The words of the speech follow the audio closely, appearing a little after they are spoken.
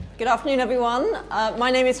Good afternoon, everyone.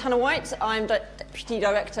 My name is Hannah White. I'm Deputy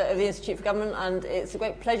Director of the Institute for Government, and it's a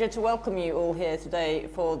great pleasure to welcome you all here today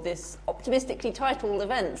for this optimistically titled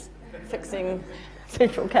event, Fixing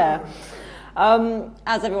Social Care.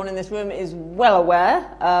 As everyone in this room is well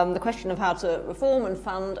aware, the question of how to reform and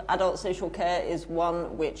fund adult social care is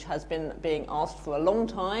one which has been being asked for a long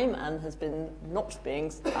time and has been not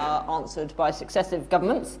being answered by successive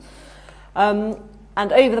governments.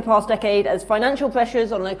 And over the past decade, as financial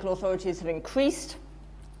pressures on local authorities have increased,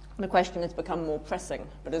 the question has become more pressing.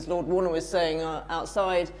 But as Lord Warner was saying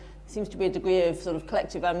outside, there seems to be a degree of sort of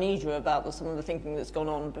collective amnesia about some of the thinking that's gone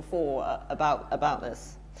on before about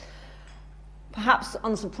this. Perhaps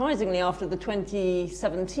unsurprisingly, after the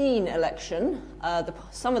 2017 election,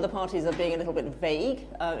 some of the parties are being a little bit vague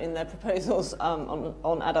in their proposals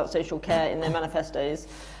on adult social care in their manifestos.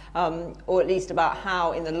 Or at least about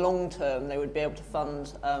how, in the long term, they would be able to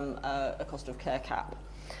fund a cost of care cap.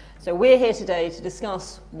 So we're here today to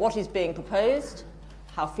discuss what is being proposed,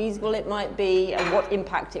 how feasible it might be, and what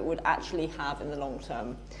impact it would actually have in the long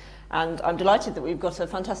term. And I'm delighted that we've got a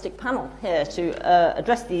fantastic panel here to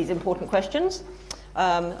address these important questions.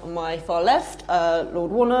 On my far left,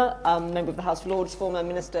 Lord Warner, Member of the House of Lords, former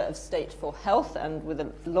Minister of State for Health, and with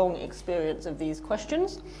a long experience of these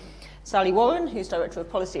questions. Sally Warren, who's Director of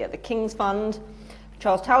Policy at the King's Fund,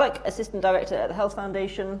 Charles Tallock, Assistant Director at the Health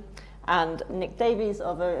Foundation, and Nick Davies,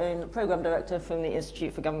 our very own Programme Director from the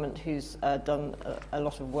Institute for Government, who's done a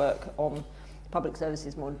lot of work on public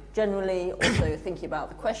services more generally, also thinking about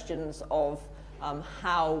the questions of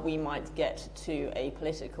how we might get to a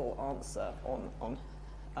political answer on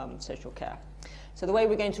social care. So the way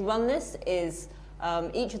we're going to run this is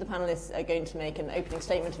each of the panellists are going to make an opening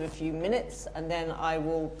statement of a few minutes, and then I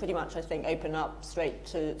will pretty much, I think, open up straight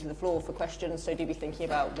to the floor for questions, so do be thinking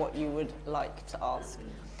about what you would like to ask.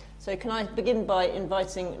 So can I begin by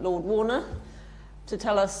inviting Lord Warner to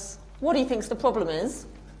tell us what he thinks the problem is,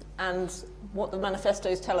 and what the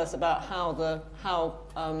manifestos tell us about how the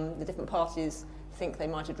different parties think they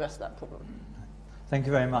might address that problem. Thank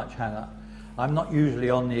you very much, Hannah. I'm not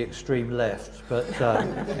usually on the extreme left, but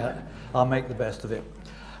I'll make the best of it.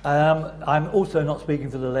 I'm also not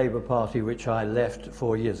speaking for the Labour Party, which I left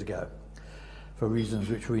 4 years ago, for reasons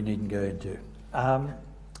which we needn't go into.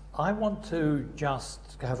 I want to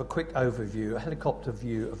just have a quick overview, a helicopter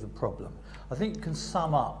view of the problem. I think you can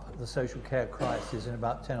sum up the social care crisis in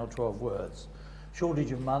about 10 or 12 words.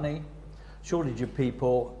 Shortage of money, shortage of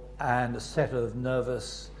people, and a set of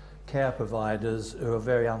nervous care providers who are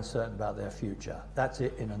very uncertain about their future. That's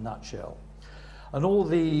it in a nutshell. And all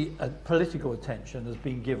the political attention has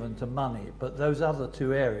been given to money, but those other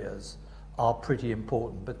two areas are pretty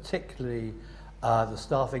important, particularly the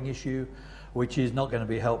staffing issue, which is not going to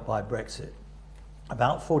be helped by Brexit.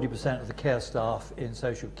 About 40% of the care staff in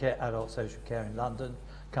social care, adult social care in London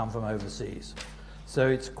come from overseas. So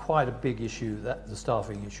it's quite a big issue, that the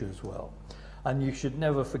staffing issue as well. And you should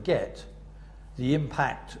never forget the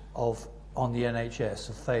impact on the NHS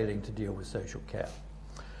of failing to deal with social care.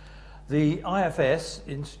 The IFS,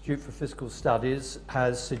 Institute for Fiscal Studies,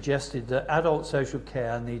 has suggested that adult social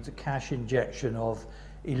care needs a cash injection of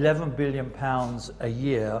 £11 billion a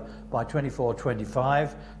year by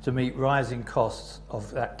 24-25 to meet rising costs of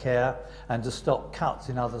that care and to stop cuts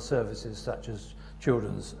in other services such as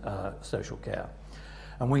children's social care.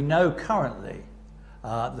 And we know currently,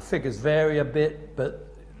 the figures vary a bit, but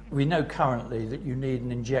we know currently that you need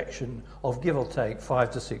an injection of, give or take,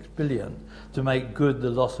 5 to 6 billion to make good the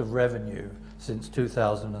loss of revenue since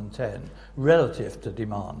 2010 relative to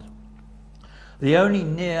demand. The only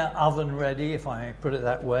near oven-ready, if I may put it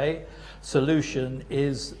that way, solution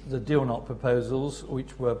is the Deal-Not proposals,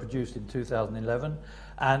 which were produced in 2011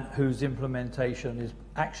 and whose implementation is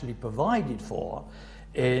actually provided for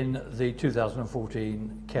in the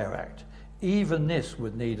 2014 Care Act. Even this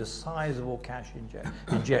would need a sizable cash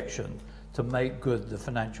injection to make good the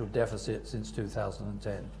financial deficit since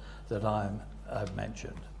 2010 that I've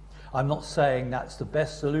mentioned. I'm not saying that's the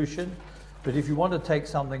best solution, but if you want to take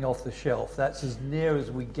something off the shelf, that's as near as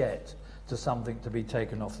we get to something to be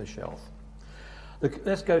taken off the shelf.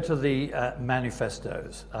 Let's go to the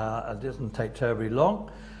manifestos. It doesn't take terribly long.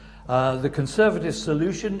 The Conservative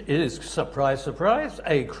solution is, surprise, surprise,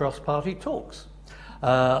 cross-party talks.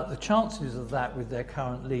 The chances of that with their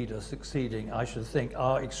current leader succeeding, I should think,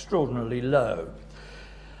 are extraordinarily low.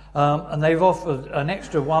 And they've offered an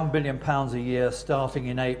extra £1 billion a year starting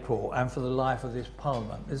in April and for the life of this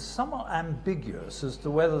Parliament. It's somewhat ambiguous as to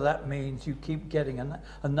whether that means you keep getting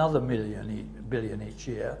another billion each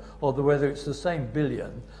year, or whether it's the same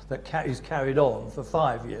billion that is carried on for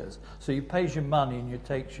 5 years. So you pay your money and you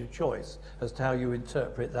take your choice as to how you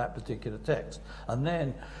interpret that particular text. And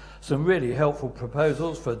then some really helpful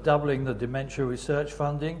proposals for doubling the dementia research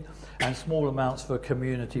funding and small amounts for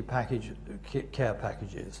community care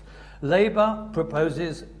packages. Labour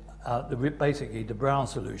proposes basically the Brown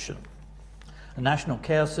solution, a national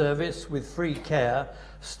care service with free care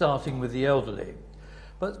starting with the elderly.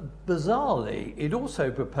 But bizarrely, it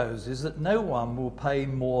also proposes that no one will pay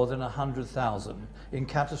more than $100,000 in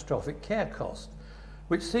catastrophic care costs,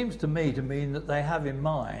 which seems to me to mean that they have in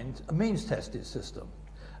mind a means-tested system.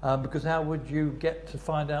 Because how would you get to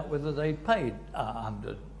find out whether they paid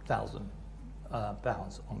 £100,000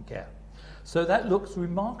 on care? So that looks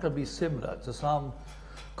remarkably similar to some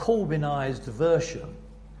Corbynised version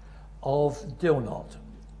of Deal Not.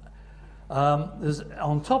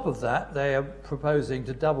 On top of that, they are proposing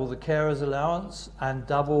to double the carers allowance and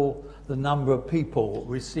double the number of people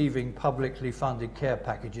receiving publicly funded care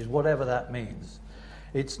packages, whatever that means.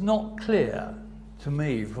 It's not clear to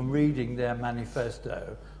me from reading their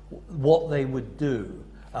manifesto what they would do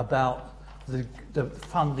about the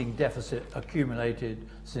funding deficit accumulated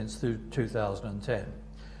since 2010.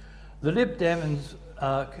 The Lib Dems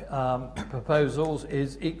proposals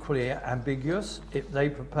is equally ambiguous. They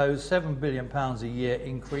propose £7 billion a year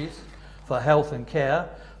increase for health and care,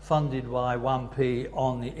 funded by 1p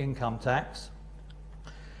on the income tax.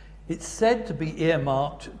 It's said to be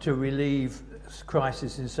earmarked to relieve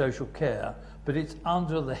crisis in social care, but it's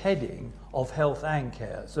under the heading of health and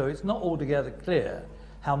care. So it's not altogether clear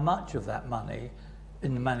how much of that money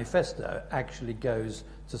in the manifesto actually goes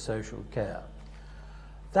to social care.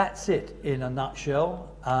 That's it in a nutshell.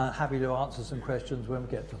 Happy to answer some questions when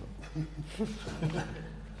we get to them.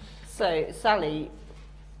 So, Sally,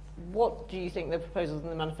 what do you think the proposals in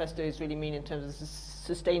the manifestos really mean in terms of the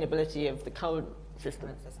sustainability of the current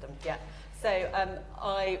system? Yeah. So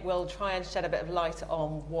I will try and shed a bit of light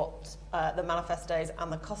on what the manifestos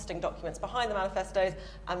and the costing documents behind the manifestos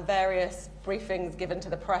and various briefings given to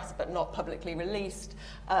the press but not publicly released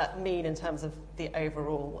mean in terms of the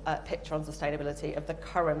overall picture on sustainability of the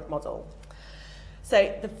current model.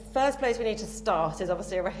 So the first place we need to start is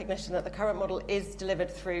obviously a recognition that the current model is delivered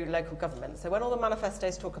through local government. So when all the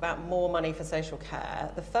manifestos talk about more money for social care,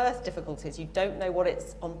 the first difficulty is you don't know what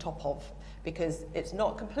it's on top of, because it's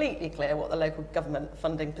not completely clear what the local government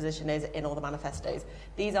funding position is in all the manifestos.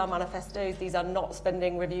 These are manifestos, these are not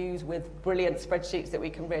spending reviews with brilliant spreadsheets that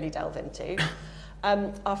we can really delve into.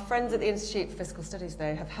 Our friends at the Institute for Fiscal Studies,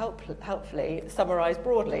 though, have helpfully summarised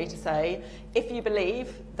broadly to say, if you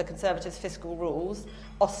believe the Conservatives' fiscal rules,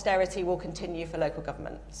 austerity will continue for local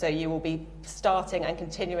government. So you will be starting and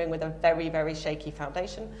continuing with a very, very shaky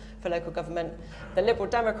foundation for local government. The Liberal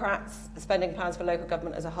Democrats' spending plans for local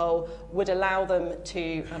government as a whole would allow them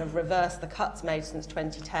to kind of reverse the cuts made since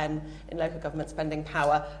 2010 in local government spending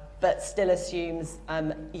power, but still assumes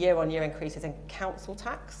year-on-year increases in council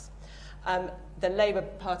tax. The Labour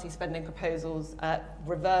Party spending proposals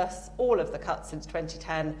reverse all of the cuts since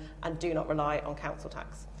 2010 and do not rely on council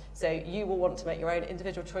tax. So you will want to make your own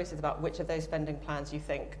individual choices about which of those spending plans you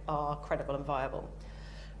think are credible and viable.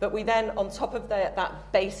 But we then, on top of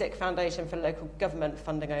that basic foundation for local government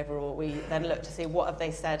funding overall, we then look to see what have they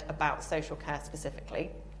said about social care specifically.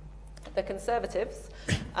 The Conservatives,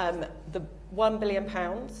 the £1 billion,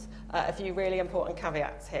 a few really important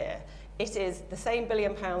caveats here. It is the same £1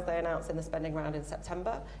 billion they announced in the spending round in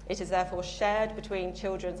September. It is therefore shared between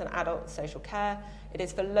children's and adult social care. It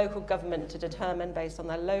is for local government to determine, based on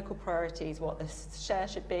their local priorities, what the share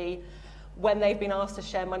should be. When they've been asked to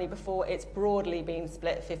share money before, it's broadly been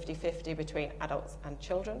split 50-50 between adults and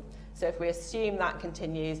children. So if we assume that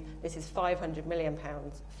continues, this is £500 million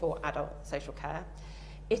for adult social care.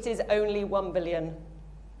 It is only £1 billion.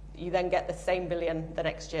 You then get the same billion the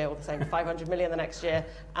next year, or the same 500 million the next year,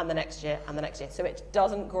 and the next year, and the next year. So it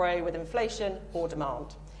doesn't grow with inflation or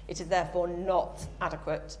demand. It is therefore not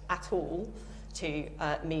adequate at all to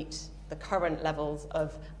meet the current levels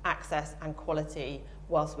of access and quality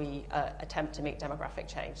whilst we attempt to meet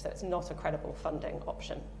demographic change. So it's not a credible funding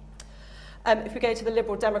option. If we go to the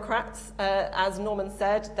Liberal Democrats, as Norman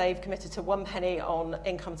said, they've committed to 1 penny on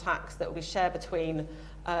income tax that will be shared between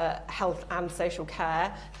health and social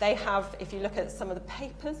care. They have, if you look at some of the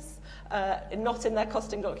papers, not in their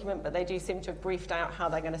costing document, but they do seem to have briefed out how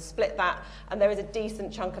they're going to split that. And there is a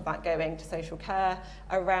decent chunk of that going to social care,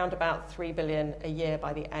 around about 3 billion a year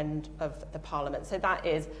by the end of the Parliament. So that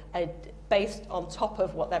is based on top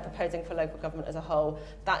of what they're proposing for local government as a whole.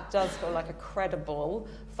 That does feel like a credible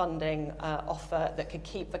funding offer that could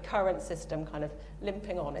keep the current system kind of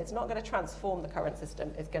limping on. It's not going to transform the current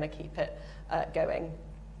system, it's going to keep it going.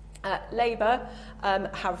 Labour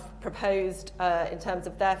have proposed, in terms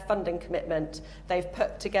of their funding commitment, they've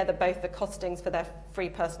put together both the costings for their free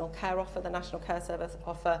personal care offer, the National Care Service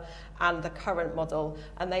offer, and the current model,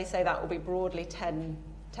 and they say that will be broadly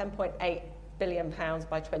 £10.8 billion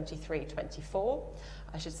by 23-24.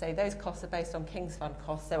 I should say those costs are based on King's Fund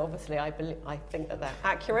costs, so obviously I think that they're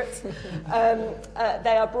accurate.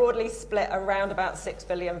 They are broadly split around about 6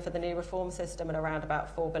 billion for the new reform system and around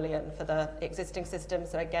about 4 billion for the existing system.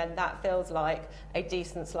 So again, that feels like a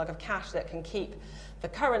decent slug of cash that can keep the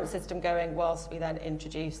current system going whilst we then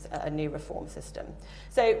introduce a new reform system.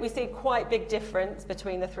 So we see quite big difference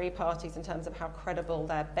between the three parties in terms of how credible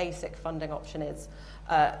their basic funding option is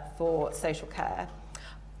for social care.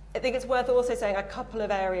 I think it's worth also saying a couple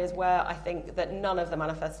of areas where I think that none of the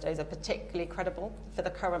manifestos are particularly credible for the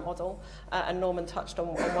current model, and Norman touched on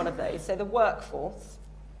one of those. So the workforce,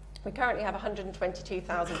 we currently have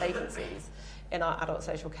 122,000 vacancies in our adult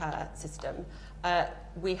social care system.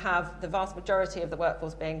 We have the vast majority of the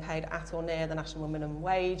workforce being paid at or near the national minimum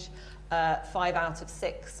wage. 5 out of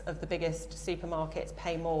 6 of the biggest supermarkets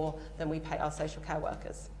pay more than we pay our social care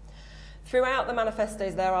workers. Throughout the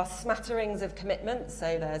manifestos, there are smatterings of commitments.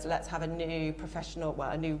 So there's let's have a new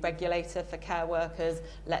a new regulator for care workers.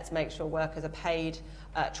 Let's make sure workers are paid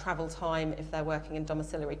travel time if they're working in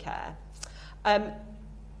domiciliary care.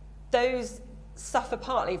 Those suffer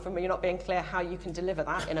partly from you're not being clear how you can deliver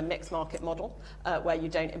that in a mixed market model where you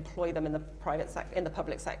don't employ them in the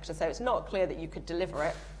public sector. So it's not clear that you could deliver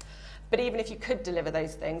it. But even if you could deliver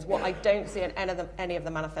those things, what I don't see in any of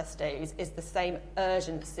the manifestos is the same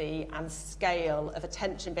urgency and scale of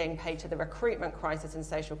attention being paid to the recruitment crisis in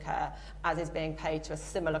social care as is being paid to a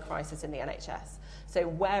similar crisis in the NHS. So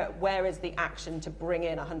where is the action to bring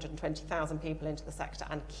in 120,000 people into the sector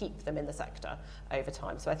and keep them in the sector over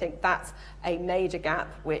time? So I think that's a major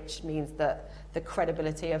gap, which means that the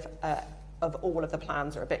credibility of all of the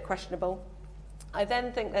plans are a bit questionable. I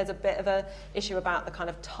then think there's a bit of an issue about the kind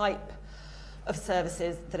of type of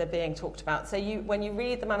services that are being talked about. So when you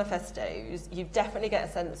read the manifestos, you definitely get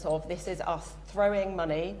a sense of this is us throwing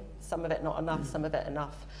money, some of it not enough, some of it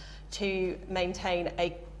enough, to maintain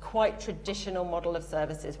a quite traditional model of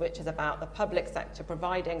services, which is about the public sector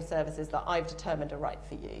providing services that I've determined are right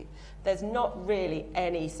for you. There's not really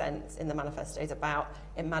any sense in the manifestos about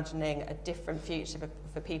imagining a different future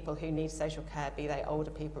for people who need social care, be they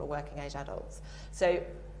older people or working age adults. So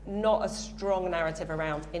not a strong narrative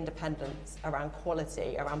around independence, around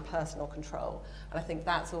quality, around personal control. And I think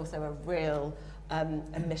that's also a real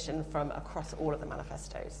omission from across all of the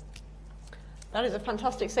manifestos. That is a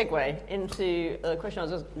fantastic segue into a question I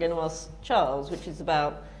was just going to ask Charles, which is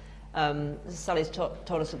about, Sally's told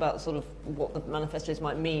us about sort of what the manifestos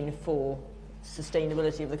might mean for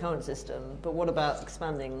sustainability of the current system, but what about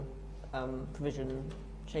expanding provision,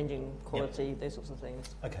 changing quality, those sorts of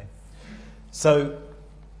things? Okay. So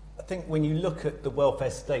I think when you look at the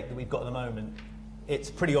welfare state that we've got at the moment, it's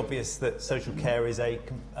pretty obvious that social care is a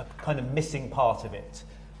kind of missing part of it.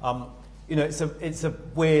 You know, it's a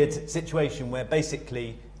weird situation where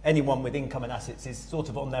basically anyone with income and assets is sort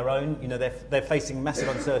of on their own. You know, they're facing massive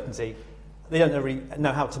uncertainty. They don't really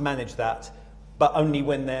know how to manage that, but only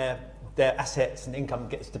when their assets and income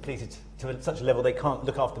gets depleted to such a level they can't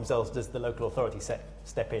look after themselves does the local authority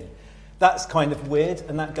step in. That's kind of weird,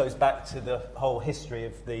 and that goes back to the whole history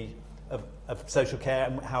of social care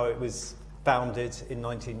and how it was founded in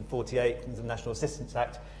 1948 in the National Assistance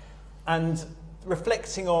Act. And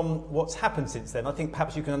reflecting on what's happened since then, I think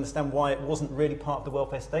perhaps you can understand why it wasn't really part of the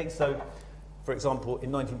welfare state. So, for example,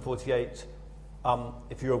 in 1948,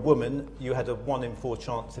 if you're a woman, you had a 1 in 4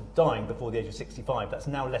 chance of dying before the age of 65. That's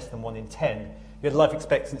now less than 1 in 10. You had a life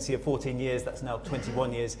expectancy of 14 years, that's now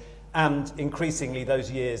 21 years. And increasingly, those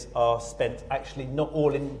years are spent actually not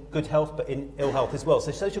all in good health, but in ill health as well.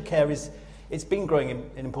 So social care it's been growing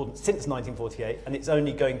in importance since 1948, and it's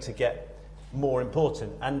only going to get more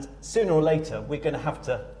important. And sooner or later, we're going to have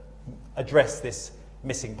to address this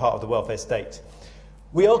missing part of the welfare state.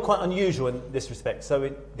 We are quite unusual in this respect. So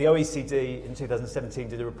the OECD in 2017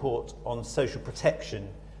 did a report on social protection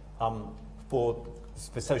for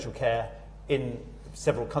social care in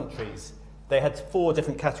several countries. They had 4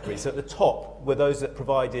 different categories. So at the top were those that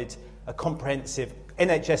provided a comprehensive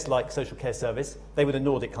NHS-like social care service. They were the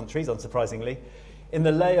Nordic countries, unsurprisingly. In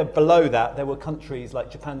the layer below that, there were countries like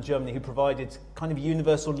Japan, Germany, who provided kind of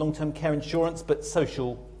universal long-term care insurance, but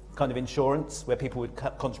social kind of insurance, where people would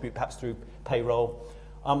contribute perhaps through payroll.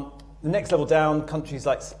 The next level down, countries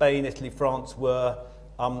like Spain, Italy, France were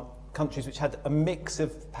countries which had a mix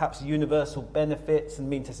of perhaps universal benefits and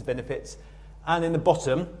mean-tested benefits. And in the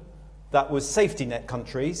bottom, that was safety net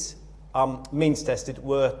countries, means-tested,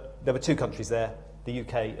 there were two countries there, the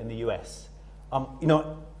UK and the US.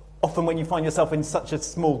 Often when you find yourself in such a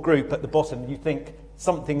small group at the bottom, you think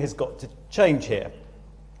something has got to change here.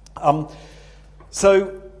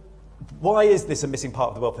 So why is this a missing part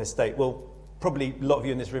of the welfare state? Well, probably a lot of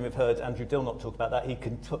you in this room have heard Andrew Dilnot talk about that. He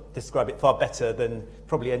can describe it far better than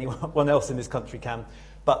probably anyone else in this country can.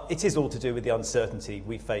 But it is all to do with the uncertainty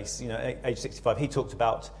we face. Age 65, he talked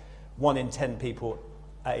about 1 in 10 people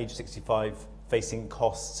at age 65 facing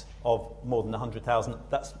costs of more than 100,000.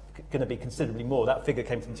 That's going to be considerably more. That figure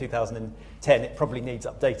came from 2010. It probably needs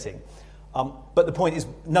updating. But the point is,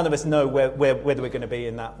 none of us know whether we're going to be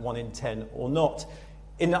in that 1 in 10 or not.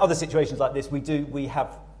 In other situations like this, we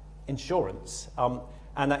have insurance.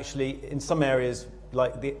 And actually, in some areas,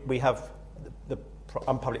 we have the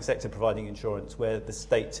public sector providing insurance where the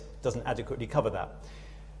state doesn't adequately cover that.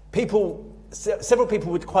 Several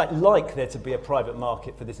people would quite like there to be a private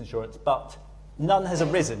market for this insurance, but none has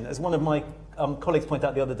arisen. As one of my colleagues pointed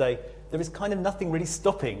out the other day, there is kind of nothing really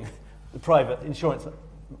stopping the private insurance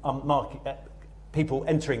market, people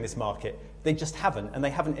entering this market. They just haven't, and they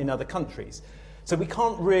haven't in other countries. So we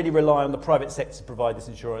can't really rely on the private sector to provide this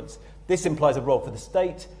insurance. This implies a role for the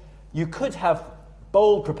state. You could have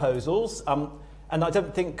bold proposals, and I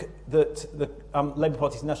don't think that the Labour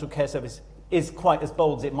Party's National Care Service is quite as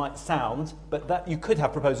bold as it might sound, but that you could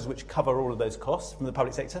have proposals which cover all of those costs from the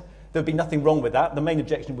public sector. There would be nothing wrong with that. The main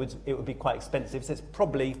objection would it would be quite expensive, so it's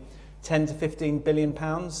probably 10 to 15 billion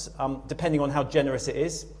pounds, depending on how generous it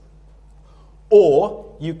is.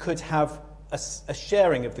 Or you could have a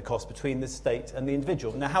sharing of the cost between the state and the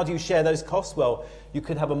individual. Now, how do you share those costs? Well, you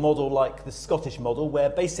could have a model like the Scottish model, where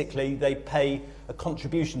basically they pay a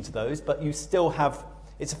contribution to those, but you still have,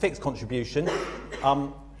 it's a fixed contribution,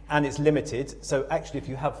 and it's limited. So actually, if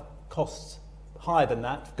you have costs higher than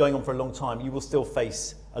that, going on for a long time, you will still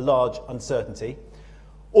face a large uncertainty.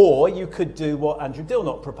 Or you could do what Andrew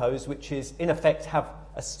Dilnot proposed, which is, in effect, have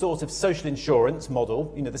a sort of social insurance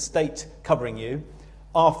model, the state covering you,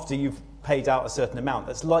 after you've paid out a certain amount.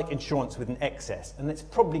 That's like insurance with an excess, and it's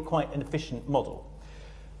probably quite an efficient model.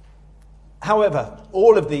 However,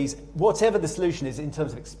 all of these, whatever the solution is in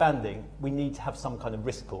terms of expanding, we need to have some kind of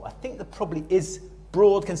risk pool. I think there probably is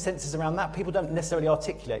broad consensus around that. People don't necessarily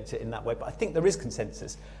articulate it in that way, but I think there is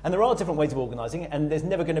consensus. And there are different ways of organising it, and there's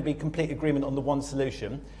never going to be complete agreement on the one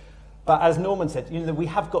solution. But as Norman said, we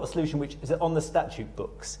have got a solution which is on the statute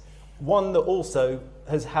books. One that also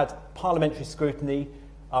has had parliamentary scrutiny.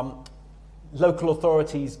 Local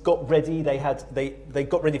authorities got ready. They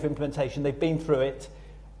got ready for implementation. They've been through it.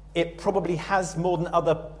 It probably has more than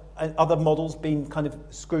other models been kind of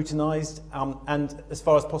scrutinised, and as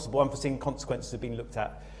far as possible, unforeseen consequences have been looked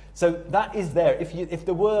at. So that is there. If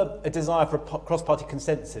there were a desire for a cross-party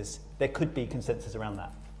consensus, there could be consensus around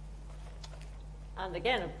that. And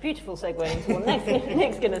again, a beautiful segue into what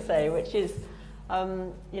Nick's going to say, which is,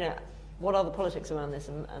 what are the politics around this,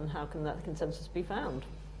 and how can that consensus be found?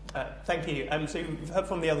 Thank you. So we've heard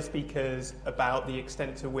from the other speakers about the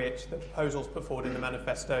extent to which the proposals put forward in the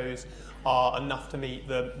manifestos are enough to meet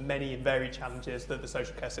the many and varied challenges that the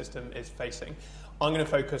social care system is facing. I'm going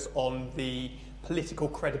to focus on the political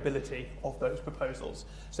credibility of those proposals.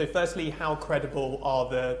 So firstly, how credible are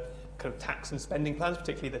the kind of tax and spending plans,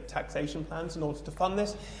 particularly the taxation plans, in order to fund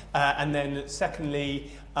this? And then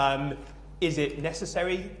secondly, is it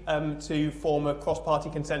necessary to form a cross-party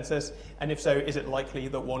consensus? And if so, is it likely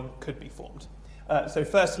that one could be formed? So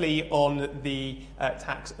firstly, on the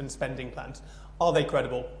tax and spending plans, are they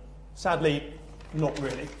credible? Sadly, not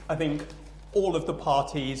really. I think all of the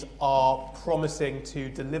parties are promising to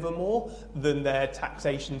deliver more than their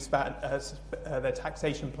taxation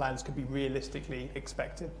plans could be realistically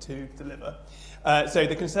expected to deliver. So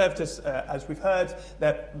the Conservatives, as we've heard,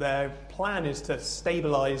 their plan is to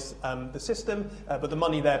stabilise the system, but the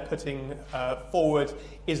money they're putting forward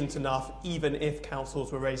isn't enough, even if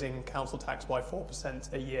councils were raising council tax by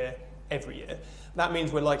 4% a year every year. That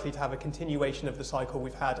means we're likely to have a continuation of the cycle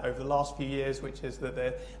we've had over the last few years, which is that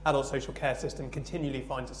the adult social care system continually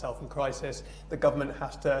finds itself in crisis. The government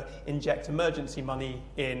has to inject emergency money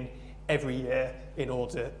in every year in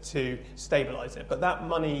order to stabilise it. But that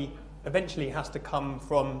money eventually has to come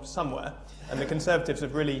from somewhere. And the Conservatives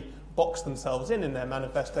have really boxed themselves in their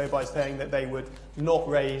manifesto by saying that they would not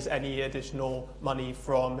raise any additional money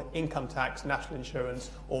from income tax, national insurance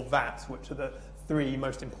or VAT, which are the three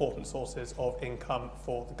most important sources of income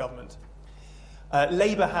for the government.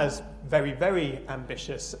 Labour has very, very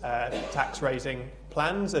ambitious tax raising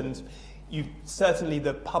plans, and certainly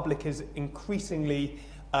the public is increasingly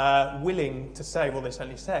willing to say, well, they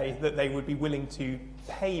certainly say, that they would be willing to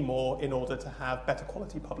pay more in order to have better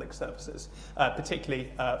quality public services,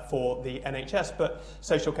 particularly for the NHS. But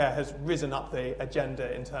social care has risen up the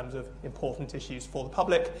agenda in terms of important issues for the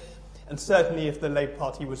public. And certainly if the Labour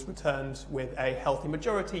Party was returned with a healthy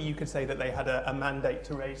majority, you could say that they had a mandate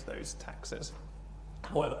to raise those taxes.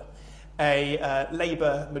 However, a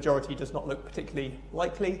Labour majority does not look particularly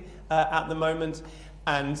likely at the moment,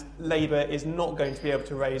 and Labour is not going to be able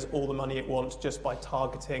to raise all the money it wants just by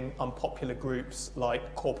targeting unpopular groups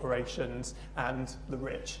like corporations and the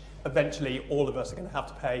rich. Eventually, all of us are going to have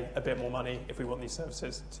to pay a bit more money if we want these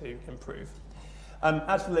services to improve.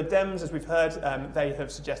 As for Lib Dems, as we've heard, they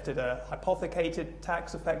have suggested a hypothecated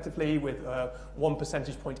tax effectively with a 1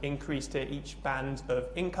 percentage point increase to each band of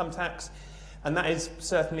income tax. And that is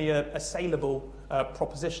certainly a saleable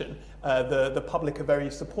proposition. The public are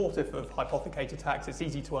very supportive of hypothecated tax. It's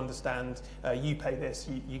easy to understand. You pay this,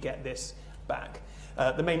 you get this back.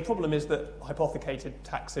 The main problem is that hypothecated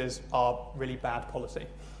taxes are really bad policy.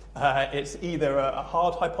 It's either a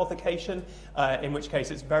hard hypothecation, in which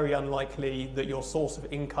case it's very unlikely that your source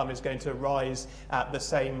of income is going to rise at the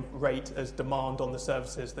same rate as demand on the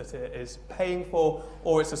services that it is paying for,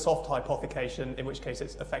 or it's a soft hypothecation, in which case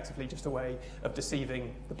it's effectively just a way of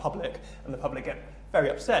deceiving the public, and the public get very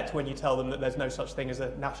upset when you tell them that there's no such thing as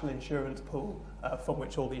a national insurance pool from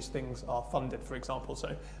which all these things are funded, for example.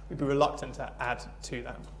 So we'd be reluctant to add to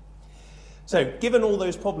that. So, given all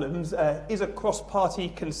those problems, is a cross-party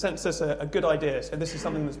consensus a good idea? So this is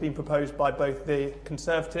something that's been proposed by both the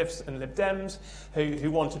Conservatives and Lib Dems,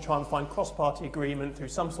 who want to try and find cross-party agreement through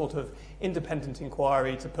some sort of independent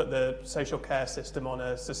inquiry to put the social care system on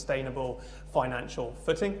a sustainable financial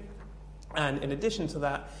footing. And in addition to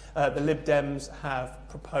that, the Lib Dems have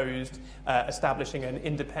proposed establishing an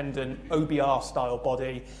independent OBR-style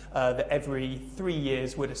body that every 3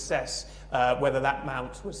 years would assess whether that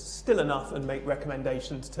amount was still enough and make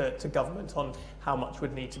recommendations to government on how much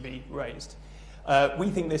would need to be raised. We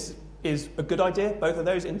think this is a good idea, both of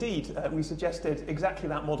those. Indeed, we suggested exactly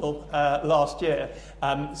that model last year,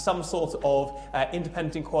 some sort of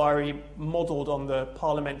independent inquiry modelled on the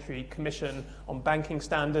Parliamentary Commission on Banking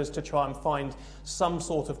Standards to try and find some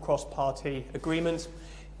sort of cross-party agreement,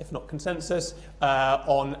 if not consensus,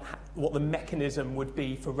 on what the mechanism would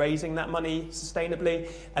be for raising that money sustainably,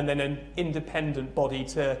 and then an independent body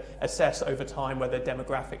to assess over time whether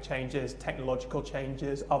demographic changes, technological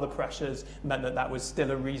changes, other pressures meant that that was still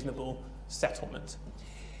a reasonable settlement.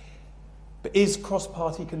 But is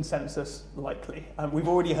cross-party consensus likely? We've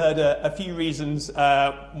already heard a few reasons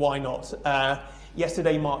why not.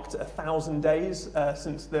 Yesterday marked 1,000 days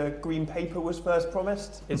since the Green Paper was first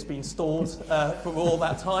promised. It's been stalled for all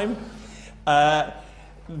that time.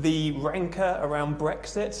 The rancour around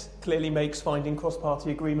Brexit clearly makes finding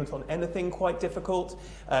cross-party agreement on anything quite difficult.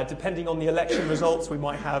 Depending on the election results, we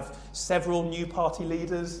might have several new party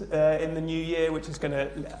leaders in the new year, which is going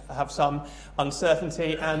to have some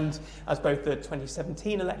uncertainty. And as both the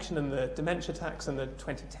 2017 election and the dementia tax and the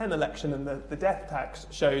 2010 election and the death tax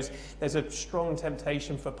shows, there's a strong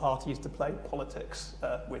temptation for parties to play politics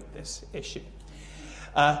with this issue.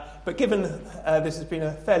 But given this has been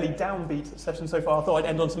a fairly downbeat session so far, I thought I'd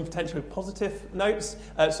end on some potentially positive notes.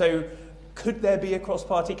 So could there be a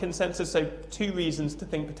cross-party consensus? So 2 reasons to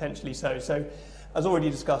think potentially so. So as already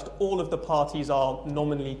discussed, all of the parties are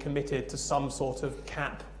nominally committed to some sort of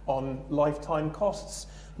cap on lifetime costs.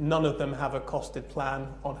 None of them have a costed plan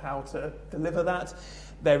on how to deliver that.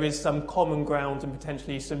 There is some common ground and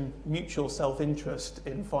potentially some mutual self-interest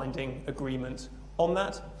in finding agreement on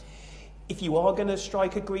that. If you are going to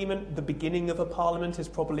strike agreement, the beginning of a parliament is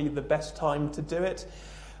probably the best time to do it.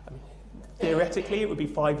 Theoretically, it would be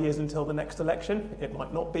 5 years until the next election. It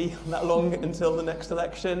might not be that long until the next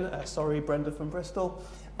election. Sorry, Brenda from Bristol.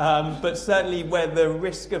 But certainly where the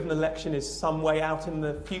risk of an election is some way out in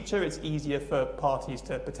the future, it's easier for parties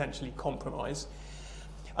to potentially compromise.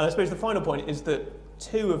 And I suppose the final point is that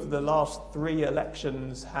 2 of the last 3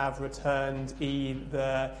 elections have returned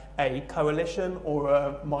either a coalition or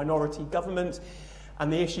a minority government,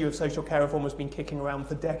 and the issue of social care reform has been kicking around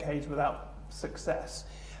for decades without success.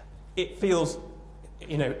 It feels,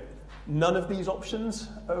 none of these options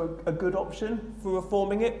are a good option for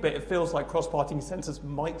reforming it, but it feels like cross-party consensus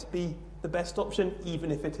might be the best option,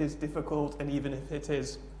 even if it is difficult and even if it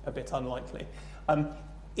is a bit unlikely.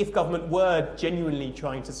 If government were genuinely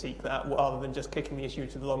trying to seek that, rather than just kicking the issue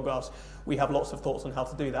to the long grass, we have lots of thoughts on how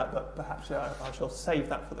to do that, but perhaps I shall save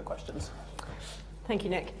that for the questions. Thank you,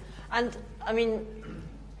 Nick. And, I mean,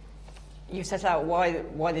 you set out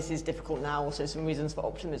why this is difficult now, also some reasons for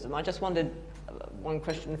optimism. I just wondered, one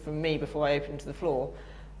question from me before I open to the floor,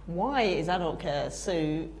 why is adult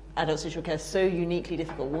social care so uniquely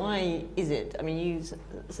difficult? Why is it? I mean, you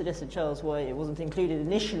suggested, Charles, why it wasn't included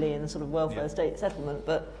initially in the sort of welfare state settlement,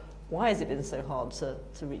 but why has it been so hard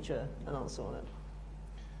to reach an answer on it?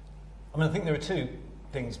 I mean, I think there are two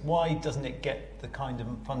things. Why doesn't it get the kind of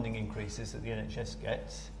funding increases that the NHS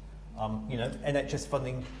gets? NHS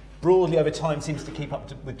funding broadly over time seems to keep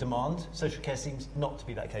up with demand. Social care seems not to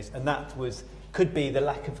be that case, and that could be the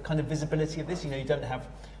lack of kind of visibility of this. You don't have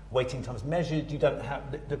waiting times measured, you don't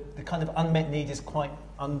have, the kind of unmet need is quite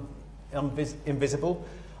invisible.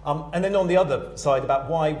 And then on the other side, about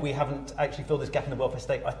why we haven't actually filled this gap in the welfare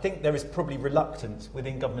state, I think there is probably reluctance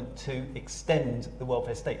within government to extend the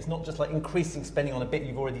welfare state. It's not just like increasing spending on a bit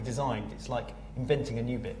you've already designed, it's like inventing a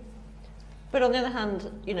new bit. But on the other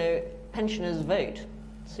hand, pensioners vote.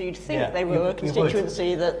 So you'd think they were a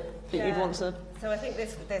constituency that you'd want to... So I think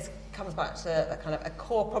this comes back to a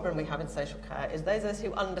core problem we have in social care, is those of us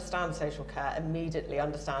who understand social care immediately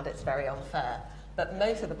understand it's very unfair. But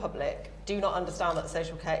most of the public do not understand that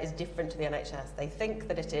social care is different to the NHS. They think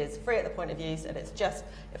that it is free at the point of use, and it's just,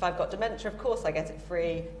 if I've got dementia, of course I get it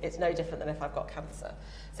free. It's no different than if I've got cancer.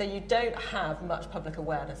 So you don't have much public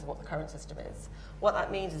awareness of what the current system is. What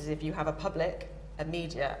that means is if you have a public, a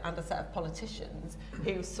media and a set of politicians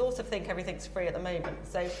who sort of think everything's free at the moment.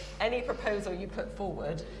 So any proposal you put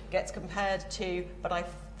forward gets compared to, but I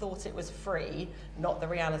thought it was free, not the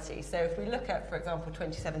reality. So if we look at, for example,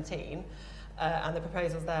 2017, and the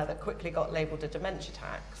proposals there that quickly got labelled a dementia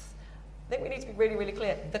tax, I think we need to be really, really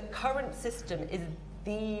clear. The current system is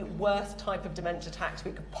the worst type of dementia tax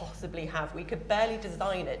we could possibly have. We could barely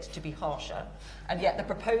design it to be harsher, and yet the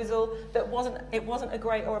proposal that wasn't a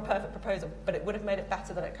great or a perfect proposal, but it would have made it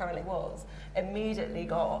better than it currently was, immediately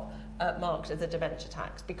got marked as a dementia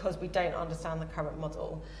tax because we don't understand the current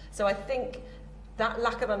model. So I think that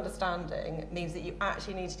lack of understanding means that you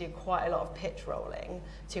actually need to do quite a lot of pitch rolling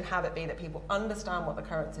to have it be that people understand what the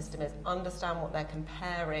current system is, understand what they're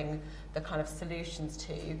comparing the kind of solutions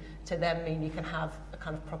to then mean you can have a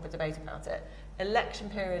kind of proper debate about it. Election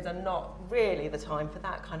periods are not really the time for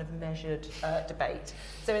that kind of measured debate.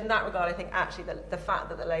 So in that regard, I think actually the fact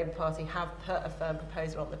that the Labour Party have put a firm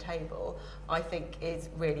proposal on the table, I think is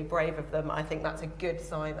really brave of them. I think that's a good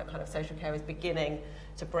sign that kind of social care is beginning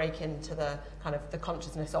to break into the kind of the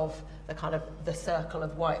consciousness of the kind of the circle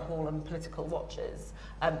of Whitehall and political watchers,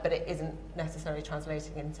 but it isn't necessarily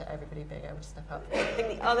translating into everybody being able to step up. I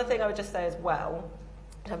think the other thing I would just say as well,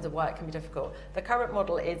 in terms of why it can be difficult, the current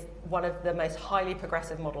model is one of the most highly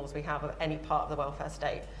progressive models we have of any part of the welfare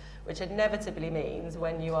state, which inevitably means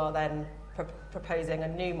when you are then proposing a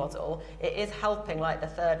new model, it is helping like the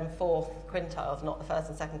third and fourth quintiles, not the first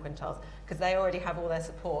and second quintiles, because they already have all their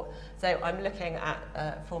support. So I'm looking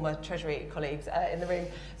at former Treasury colleagues in the room.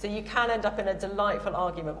 So you can end up in a delightful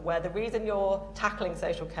argument where the reason you're tackling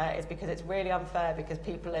social care is because it's really unfair because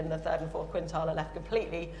people in the third and fourth quintile are left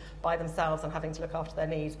completely by themselves and having to look after their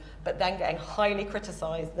needs, but then getting highly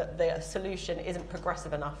criticised that the solution isn't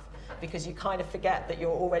progressive enough because you kind of forget that you're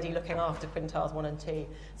already looking after quintiles 1 and 2.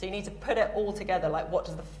 So you need to put it all together, like what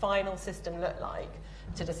does the final system look like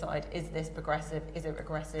to decide, is this progressive, is it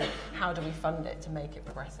regressive, how do we fund it to make it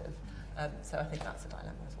progressive? So I think that's a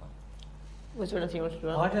dilemma as well. Was there anything you wanted to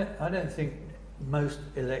add? I don't think most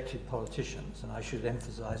elected politicians, and I should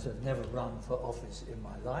emphasise I've never run for office in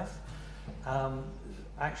my life,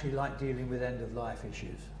 actually like dealing with end-of-life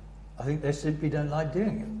issues. I think they simply don't like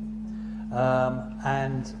doing it.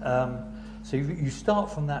 So you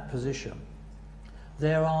start from that position.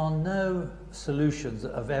 There are no solutions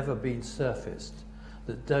that have ever been surfaced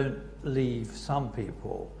that don't leave some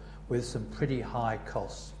people with some pretty high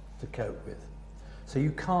costs to cope with. So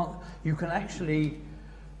you can actually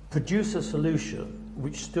produce a solution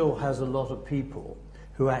which still has a lot of people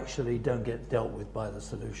who actually don't get dealt with by the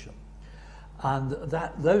solution. And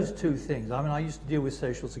those two things, I mean, I used to deal with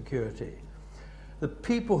Social Security. The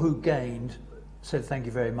people who gained said thank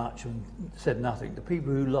you very much and said nothing. The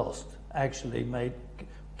people who lost actually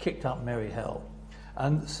kicked up merry hell.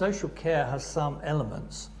 And social care has some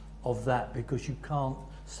elements of that because you can't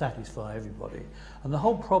satisfy everybody. And the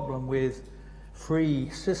whole problem with free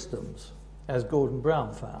systems, as Gordon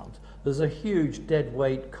Brown found, there's a huge dead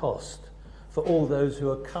weight cost for all those who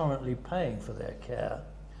are currently paying for their care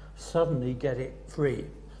suddenly get it free.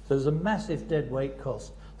 So there's a massive dead weight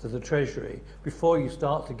cost to the Treasury before you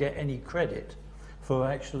start to get any credit for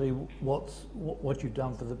actually what you've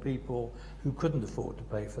done for the people who couldn't afford to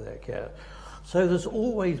pay for their care. So there's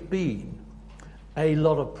always been a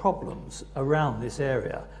lot of problems around this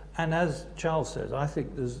area. And as Charles says, I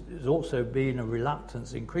think there's also been a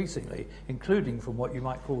reluctance increasingly, including from what you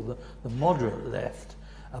might call the moderate left,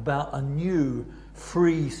 about a new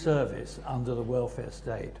free service under the welfare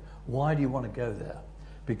state. Why do you want to go there?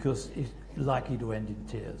 Because it's likely to end in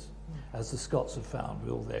tears, as the Scots have found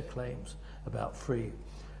with all their claims about free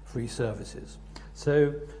services.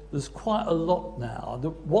 So there's quite a lot now.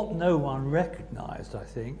 What no one recognised, I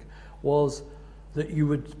think, was that you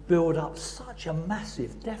would build up such a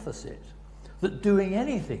massive deficit that doing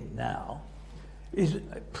anything now is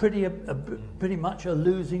pretty much a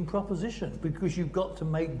losing proposition, because you've got to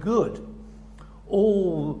make good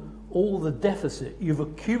all the deficit you've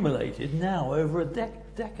accumulated now over a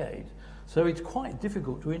decade. So it's quite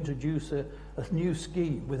difficult to introduce a new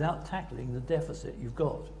scheme without tackling the deficit you've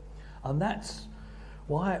got. And that's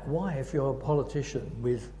why if you're a politician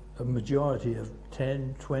with a majority of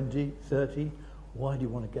 10, 20, 30, why do you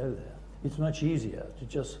want to go there? It's much easier to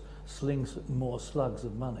just sling more slugs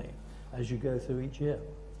of money as you go through each year.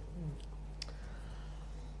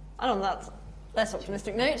 And on that less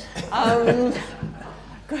optimistic note,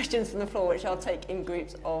 questions from the floor, which I'll take in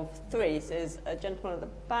groups of 3. So there's a gentleman at the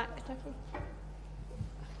back, Jackie.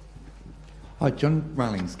 Hi, John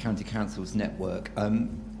Rallings, County Councils Network.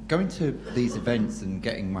 Going to these events and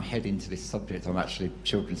getting my head into this subject, I'm actually a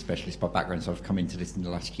children's specialist by background, so I've come into this in the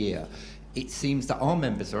last year. It seems that our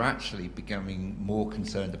members are actually becoming more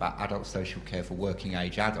concerned about adult social care for working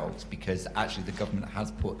age adults, because actually the government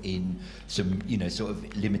has put in some, sort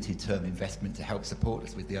of limited term investment to help support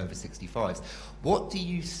us with the over 65s. What do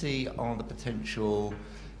you see are the potential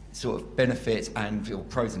sort of benefits and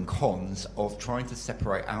pros and cons of trying to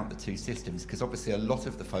separate out the two systems? Because obviously a lot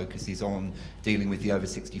of the focus is on dealing with the over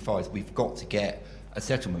 65s. We've got to get a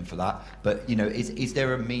settlement for that. But, is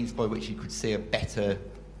there a means by which you could see a better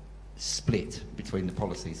split between the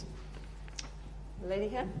policies? Lady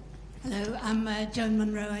here. Hello, I'm Joan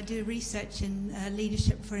Munro. I do research in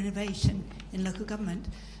leadership for innovation in local government.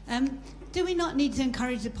 Do we not need to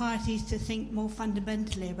encourage the parties to think more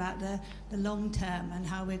fundamentally about the long term and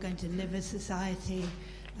how we're going to live as society?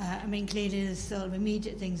 Clearly there's sort of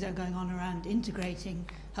immediate things that are going on around integrating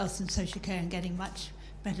health and social care and getting much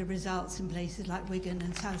better results in places like Wigan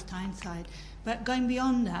and South Tyneside. But going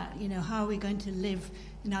beyond that, how are we going to live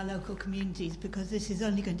in our local communities? Because this is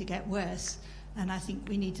only going to get worse. And I think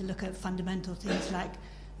we need to look at fundamental things like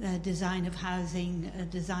the design of housing,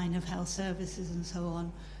 design of health services and so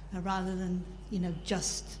on, rather than,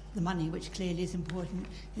 just the money, which clearly is important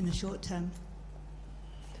in the short term.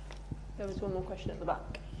 There was one more question at the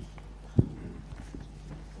back.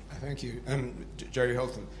 Thank you. Jerry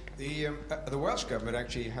Holton. The Welsh Government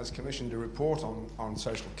actually has commissioned a report on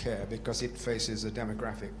social care because it faces a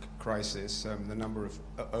demographic crisis. The number of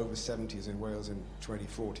over 70s in Wales in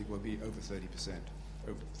 2040 will be over 30%,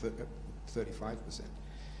 over 35%.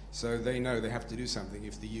 So they know they have to do something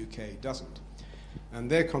if the UK doesn't.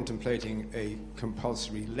 And they're contemplating a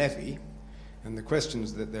compulsory levy. And the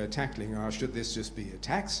questions that they're tackling are, should this just be a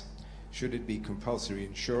tax? Should it be compulsory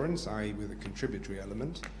insurance, i.e. with a contributory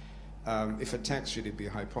element? If a tax, should it be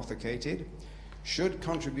hypothecated? Should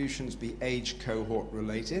contributions be age cohort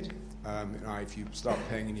related? If you start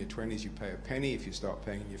paying in your 20s, you pay a penny. If you start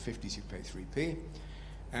paying in your 50s, you pay 3p.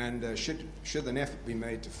 And should an effort be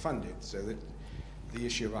made to fund it so that the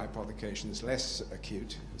issue of hypothecation is less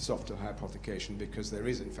acute, softer hypothecation, because there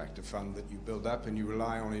is in fact a fund that you build up and you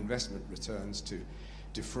rely on investment returns to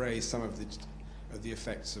defray some of the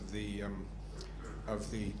effects of the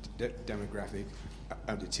demographic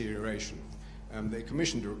deterioration. They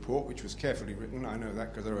commissioned a report which was carefully written. I know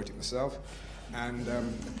that because I wrote it myself, and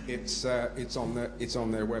it's on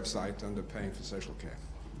their website under Paying for Social Care.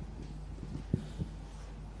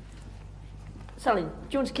 Sally, do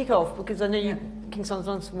you want to kick off? Because I know King Sal's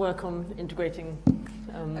done some work on integrating.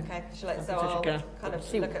 Okay, so I'll kind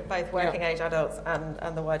of look at both working age adults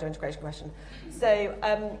and the wider integration question. So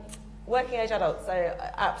working age adults, so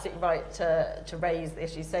absolutely right to raise the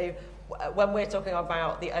issue. So when we're talking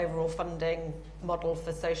about the overall funding model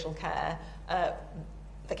for social care,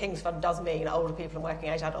 the King's Fund does mean older people and working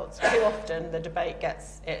age adults. Too often the debate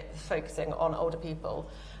gets it focusing on older people.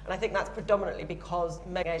 And I think that's predominantly because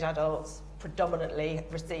working age adults predominantly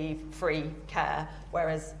receive free care,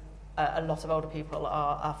 whereas a lot of older people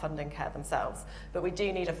are funding care themselves. But we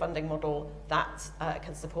do need a funding model that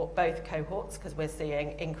can support both cohorts, because we're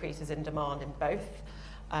seeing increases in demand in both.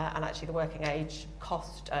 and actually the working age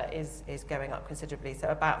cost is going up considerably. So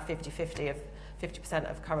about 50%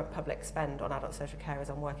 of current public spend on adult social care is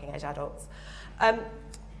on working age adults.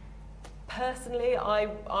 Personally,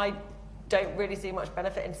 I don't really see much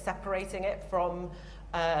benefit in separating it from,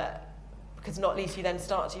 because not least you then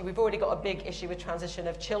we've already got a big issue with transition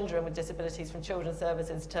of children with disabilities from children's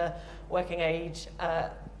services to working age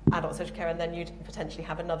adult social care, and then you'd potentially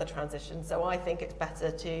have another transition. So I think it's better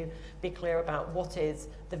to be clear about what is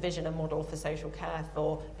the vision and model for social care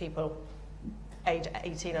for people age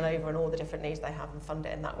 18 and over and all the different needs they have, and fund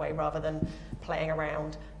it in that way rather than playing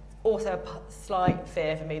around. Also a slight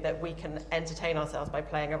fear for me that we can entertain ourselves by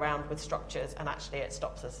playing around with structures and actually it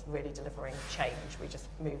stops us really delivering change. We just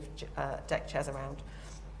move deck chairs around.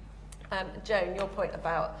 Joan, your point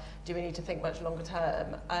about do we need to think much longer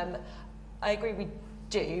term? I agree we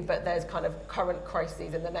do, but there's kind of current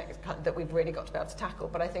crises in the next that we've really got to be able to tackle.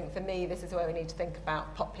 But I think for me, this is where we need to think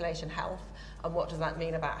about population health and what does that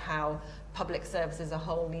mean about how public services as a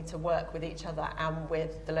whole need to work with each other and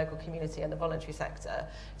with the local community and the voluntary sector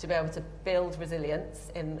to be able to build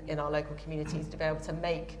resilience in our local communities, to be able to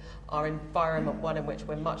make our environment one in which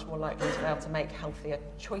we're much more likely to be able to make healthier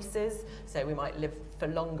choices. So we might live for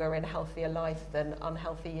longer in healthier life than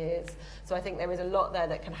unhealthy years. So I think there is a lot there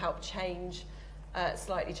that can help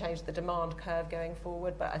slightly change the demand curve going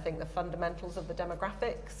forward, but I think the fundamentals of the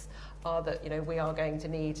demographics are that we are going to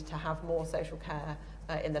need to have more social care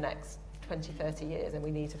in the next 20, 30 years, and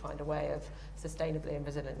we need to find a way of sustainably and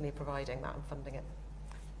resiliently providing that and funding it.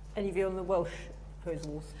 Any view on the Welsh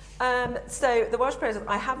proposals? So the Welsh proposals,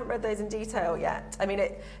 I haven't read those in detail yet. I mean,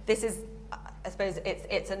 this is, I suppose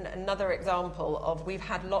it's another example of we've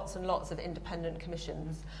had lots and lots of independent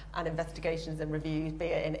commissions and investigations and reviews, be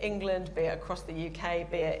it in England, be it across the UK,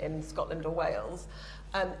 be it in Scotland or Wales.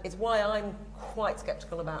 It's why I'm quite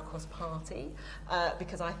sceptical about cross-party,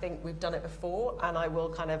 because I think we've done it before, and I will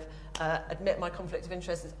kind of admit my conflict of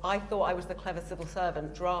interest. I thought I was the clever civil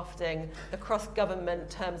servant drafting the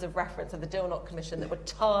cross-government terms of reference of the Dilnot Commission that would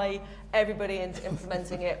tie everybody into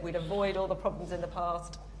implementing it. We'd avoid all the problems in the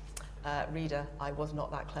past. Reader, I was not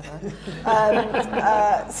that clever.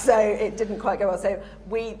 So it didn't quite go well. So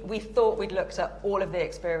we thought we'd looked at all of the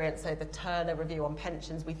experience, so the Turner review on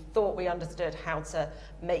pensions. We thought we understood how to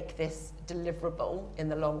make this deliverable in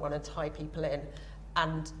the long run and tie people in.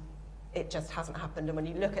 And it just hasn't happened. And when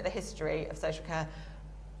you look at the history of social care,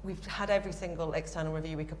 we've had every single external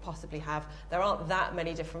review we could possibly have. There aren't that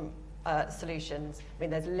many different solutions. I mean,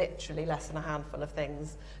 there's literally less than a handful of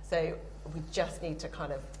things. So we just need to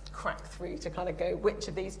kind of crack through to kind of go, which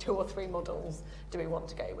of these 2 or 3 models do we want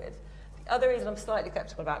to go with? The other reason I'm slightly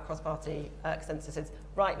sceptical about cross-party consensus is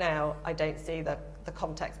right now I don't see the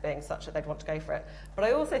context being such that they'd want to go for it. But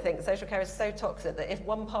I also think social care is so toxic that if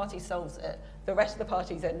one party solves it, the rest of the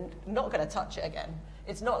parties are not going to touch it again.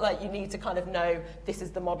 It's not like you need to kind of know this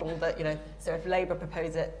is the model that, so if Labour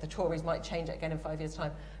propose it, the Tories might change it again in 5 years'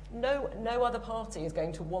 time. No other party is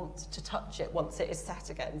going to want to touch it once it is set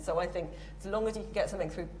again. So I think as long as you can get something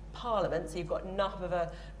through Parliament, so you've got enough of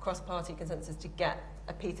a cross-party consensus to get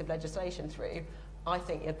a piece of legislation through, I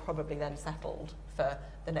think you're probably then settled for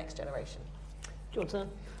the next generation. Your turn.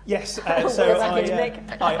 Yes, so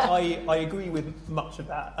I agree with much of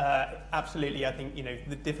that. Absolutely, I think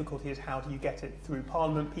the difficulty is how do you get it through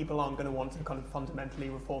Parliament. People aren't going to want to kind of fundamentally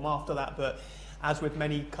reform after that, but as with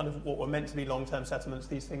many kind of what were meant to be long-term settlements,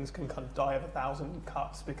 these things can kind of die of 1,000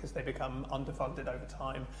 cuts because they become underfunded over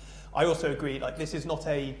time. I also agree, this is not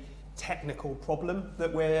a technical problem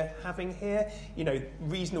that we're having here.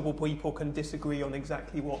 Reasonable people can disagree on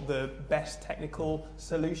exactly what the best technical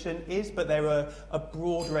solution is, but there are a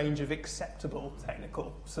broad range of acceptable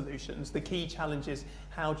technical solutions. The key challenge is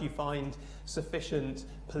how do you find sufficient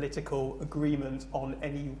political agreement on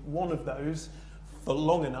any one of those for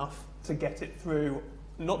long enough to get it through,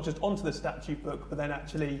 not just onto the statute book, but then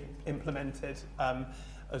actually implemented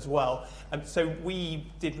as well. So we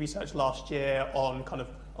did research last year on kind of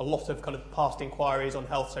a lot of kind of past inquiries on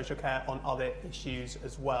health, social care, on other issues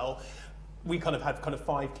as well. We kind of had kind of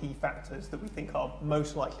 5 key factors that we think are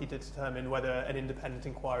most likely to determine whether an independent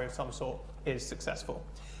inquiry of some sort is successful.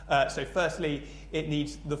 So firstly, it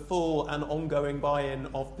needs the full and ongoing buy-in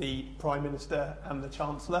of the Prime Minister and the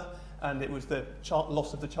Chancellor, and it was the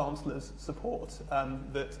loss of the Chancellor's support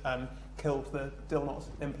that killed the Dilnot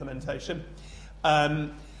implementation.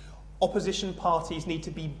 Opposition parties need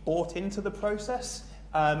to be bought into the process.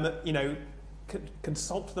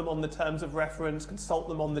 Consult them on the terms of reference, consult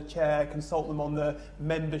them on the chair, consult them on the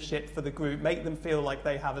membership for the group, make them feel like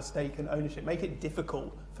they have a stake and ownership, make it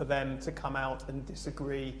difficult for them to come out and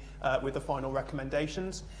disagree with the final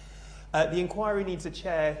recommendations. The inquiry needs a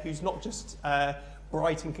chair who's not just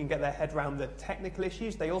bright and can get their head around the technical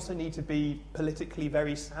issues. They also need to be politically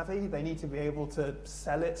very savvy. They need to be able to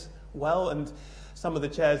sell it well. And some of the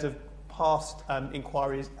chairs of past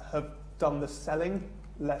inquiries have done the selling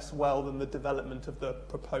less well than the development of the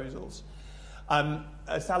proposals.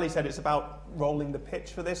 As Sally said, it's about rolling the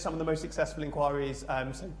pitch for this. Some of the most successful inquiries,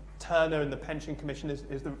 so Turner and the Pension Commission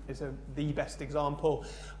is the best example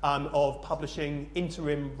of publishing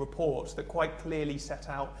interim reports that quite clearly set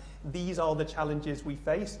out these are the challenges we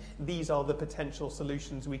face, these are the potential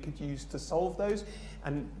solutions we could use to solve those,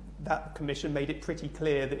 and that commission made it pretty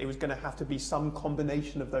clear that it was going to have to be some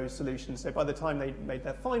combination of those solutions. So by the time they made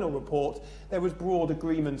their final report, there was broad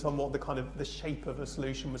agreement on what the shape of a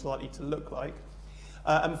solution was likely to look like.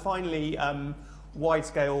 And finally,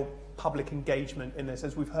 wide-scale public engagement in this.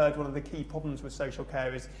 As we've heard, one of the key problems with social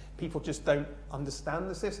care is people just don't understand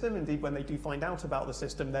the system. Indeed, when they do find out about the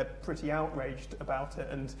system, they're pretty outraged about it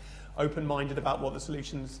and open-minded about what the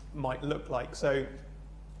solutions might look like. So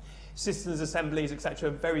citizens' assemblies, etc.,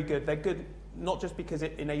 are very good. They're good not just because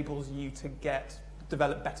it enables you to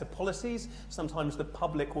develop better policies. Sometimes the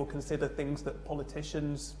public will consider things that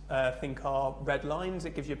politicians think are red lines.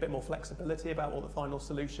 It gives you a bit more flexibility about what the final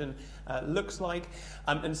solution looks like.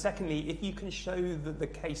 And secondly, if you can show that the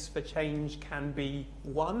case for change can be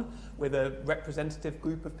won with a representative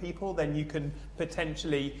group of people, then you can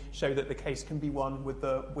potentially show that the case can be won with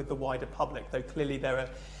the wider public. Though clearly there are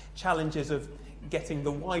challenges of getting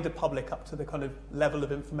the wider public up to the kind of level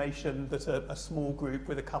of information that a small group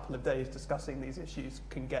with a couple of days discussing these issues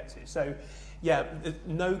can get to. So, yeah, there's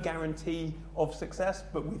no guarantee of success,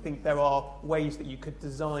 but we think there are ways that you could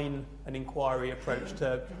design an inquiry approach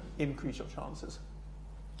to increase your chances.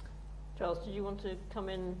 Charles, did you want to come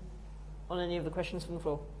in on any of the questions from the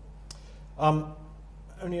floor?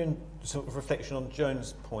 Only in sort of reflection on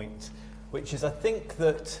Joan's point, which is I think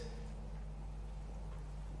that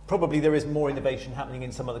probably there is more innovation happening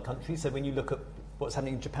in some other countries. So when you look at what's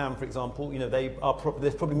happening in Japan, for example, you know,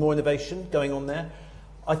 there's probably more innovation going on there.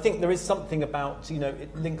 I think there is something about, you know,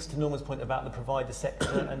 it links to Norma's point about the provider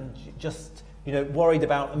sector and just, you know, worried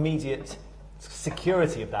about immediate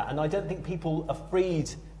security of that. And I don't think people are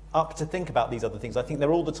freed up to think about these other things. I think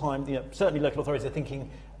they're all the time, you know, certainly local authorities are thinking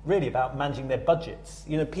really about managing their budgets.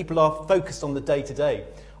 You know, people are focused on the day-to-day.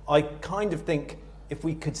 I kind of think if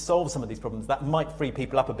we could solve some of these problems, that might free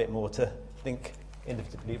people up a bit more to think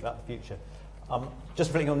innovatively about the future.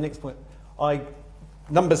 Just reflecting on Nick's point,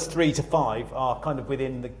 numbers 3 to 5 are kind of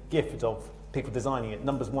within the gift of people designing it.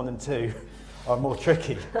 Numbers 1 and 2 are more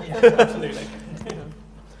tricky. Yeah, absolutely.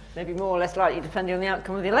 Maybe more or less likely depending on the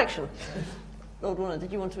outcome of the election. Lord Warner, did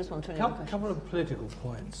you want to respond to any of the questions? A couple of political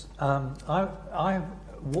points. I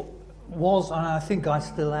was, and I think I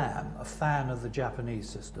still am, a fan of the Japanese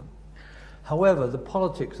system. However, the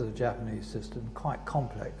politics of the Japanese system are quite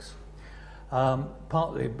complex,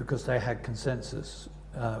 partly because they had consensus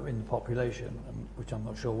in the population, which I'm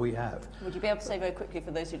not sure we have. Would you be able to say very quickly for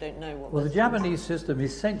those who don't know what? Well, the Japanese system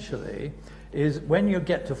essentially is when you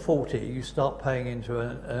get to 40, you start paying into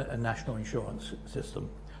a national insurance system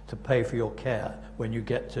to pay for your care when you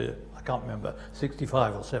get to, I can't remember,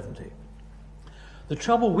 65 or 70. The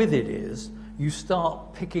trouble with it is you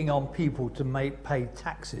start picking on people to pay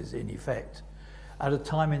taxes, in effect, at a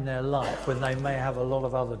time in their life when they may have a lot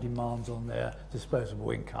of other demands on their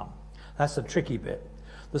disposable income. That's the tricky bit.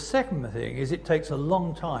 The second thing is it takes a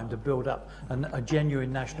long time to build up a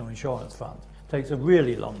genuine national insurance fund. It takes a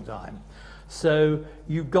really long time. So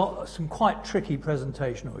you've got some quite tricky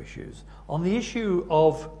presentational issues. On the issue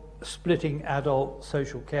of splitting adult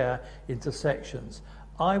social care into sections,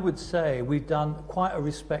 I would say we've done quite a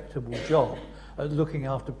respectable job at looking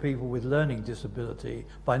after people with learning disability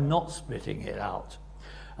by not splitting it out.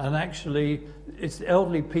 And actually, it's the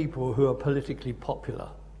elderly people who are politically popular.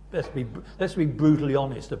 Let's be brutally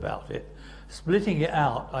honest about it. Splitting it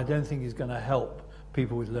out, I don't think is going to help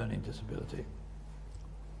people with learning disability.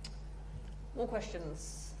 More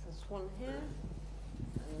questions? There's one here.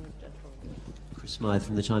 And gentleman. Chris Smythe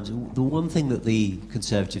from The Times. The one thing that the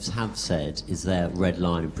Conservatives have said is their red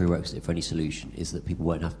line and prerequisite for any solution is that people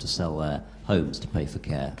won't have to sell their homes to pay for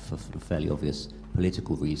care for fairly obvious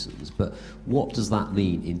political reasons. But what does that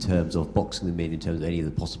mean in terms of boxing them in terms of any of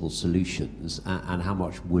the possible solutions, and how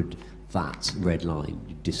much would that red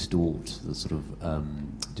line distort the sort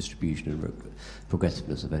of distribution and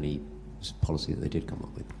progressiveness of any policy that they did come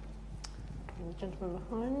up with? And the gentleman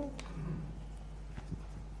behind.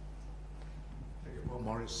 Well,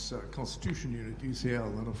 Morris, Constitution Unit,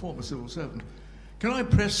 UCL, and a former civil servant. Can I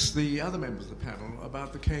press the other members of the panel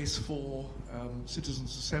about the case for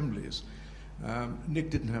citizens' assemblies? Nick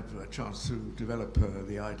didn't have a chance to develop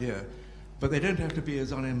the idea, but they don't have to be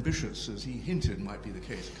as unambitious as he hinted might be the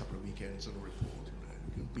case a couple of weekends in a report.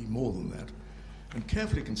 It can be more than that. And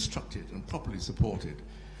carefully constructed and properly supported.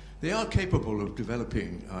 They are capable of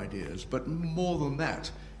developing ideas, but more than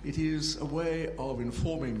that, it is a way of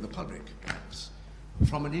informing the public, perhaps,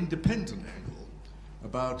 from an independent angle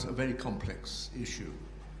about a very complex issue,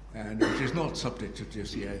 and it is not subject to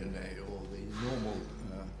just the ANA or the normal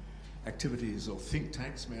activities of think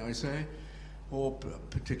tanks, may I say, or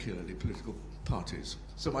particularly political parties.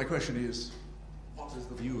 So my question is, what is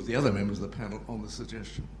the view of the other members of the panel on the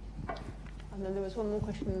suggestion? And then there was one more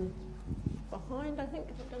question behind, I think.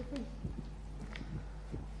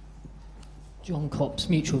 John Copps,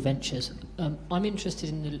 Mutual Ventures. I'm interested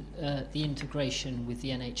in the integration with the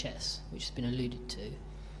NHS, which has been alluded to.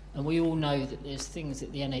 And we all know that there's things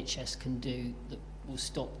that the NHS can do that will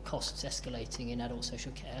stop costs escalating in adult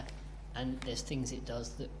social care, and there's things it does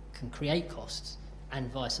that can create costs,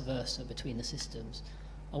 and vice versa between the systems.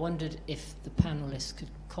 I wondered if the panellists could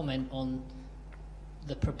comment on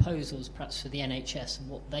the proposals perhaps for the NHS and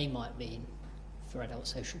what they might mean for adult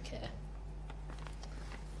social care.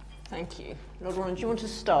 Thank you. Lord Warren, do you want to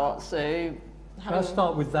start? So, Can I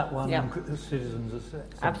start with that one? Yep. On citizens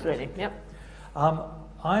assembly? Absolutely, yep.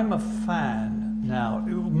 I'm a fan now,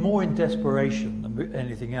 more in desperation than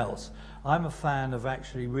anything else. I'm a fan of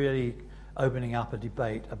actually really opening up a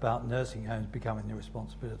debate about nursing homes becoming the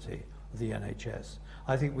responsibility of the NHS.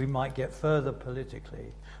 I think we might get further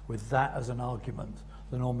politically with that as an argument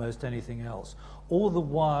than almost anything else. All the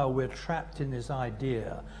while we're trapped in this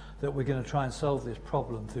idea that we're going to try and solve this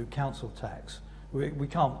problem through council tax. We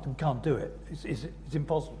can't do it. It's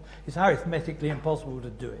impossible. It's arithmetically impossible to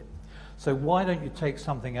do it. So why don't you take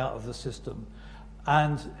something out of the system?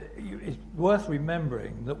 And it's worth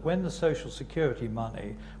remembering that when the Social Security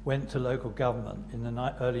money went to local government in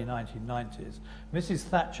the early 1990s, Mrs.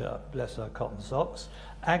 Thatcher, bless her cotton socks,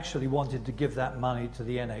 actually wanted to give that money to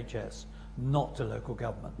the NHS, not to local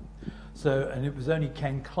government. So, and it was only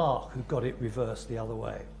Ken Clarke who got it reversed the other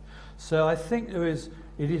way. So I think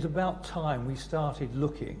it is about time we started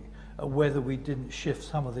looking at whether we didn't shift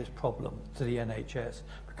some of this problem to the NHS,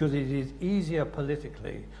 because it is easier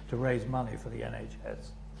politically to raise money for the NHS.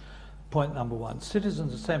 Point number one,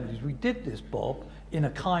 citizens' assemblies. We did this, Bob, in a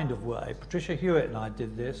kind of way. Patricia Hewitt and I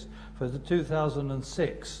did this for the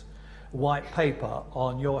 2006 white paper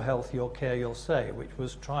on Your Health, Your Care, Your Say, which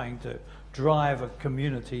was trying to drive a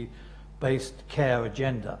community-based care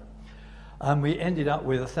agenda. And we ended up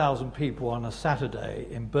with 1,000 people on a Saturday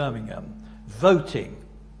in Birmingham voting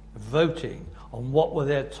on what were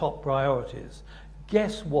their top priorities.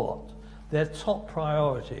 Guess what? Their top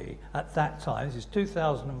priority at that time, this is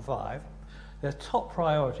 2005, their top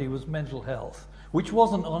priority was mental health, which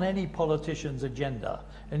wasn't on any politician's agenda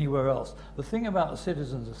anywhere else. The thing about the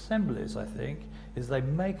citizens' assemblies, I think, is they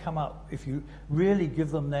may come up, if you really give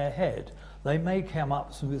them their head, they may come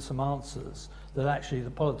up with some answers that actually the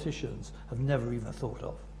politicians have never even thought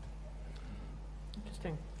of.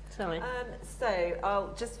 Interesting. Sally? So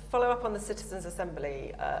I'll just follow up on the Citizens'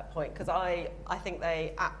 Assembly point, because I think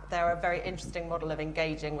they're a very interesting model of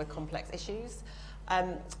engaging with complex issues.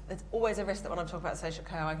 There's always a risk that when I'm talking about social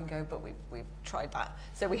care, I can go, but we've tried that.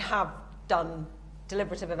 So we have done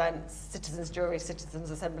deliberative events, citizens' juries,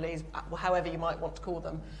 citizens' assemblies, however you might want to call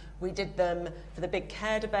them. We did them for the big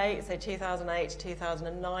care debate, so 2008 to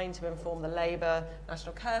 2009, to inform the Labour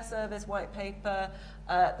National Care Service white paper.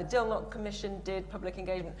 The Dilnock Commission did public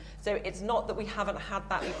engagement. So it's not that we haven't had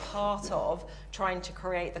that be part of trying to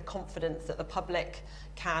create the confidence that the public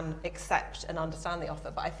can accept and understand the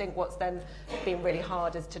offer. But I think what's then been really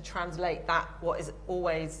hard is to translate that, what is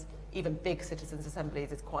always even big citizens'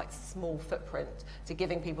 assemblies is quite small footprint, to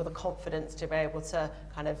giving people the confidence to be able to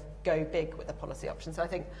kind of go big with the policy option. So I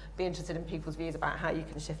think be interested in people's views about how you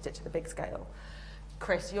can shift it to the big scale.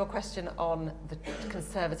 Chris, your question on the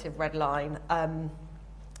Conservative red line,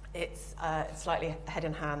 it's slightly head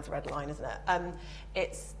in hands red line, isn't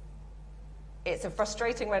it? It's a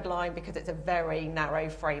frustrating red line because it's a very narrow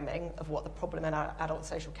framing of what the problem in our adult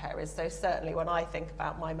social care is. So certainly when I think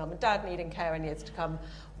about my mum and dad needing care in years to come,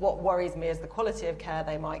 what worries me is the quality of care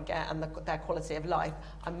they might get and their quality of life.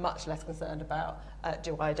 I'm much less concerned about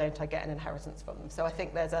don't I get an inheritance from them. So I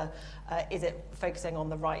think there's is it focusing on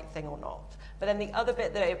the right thing or not? But then the other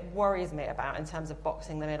bit that it worries me about in terms of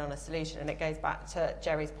boxing them in on a solution, and it goes back to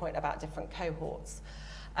Jerry's point about different cohorts.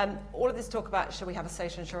 All of this talk about should we have a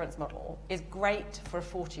social insurance model is great for a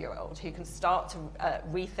 40-year-old who can start to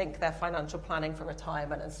rethink their financial planning for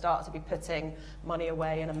retirement and start to be putting money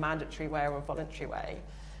away in a mandatory way or a voluntary way.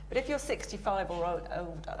 But if you're 65 or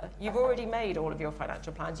older, you've already made all of your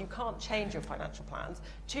financial plans. You can't change your financial plans.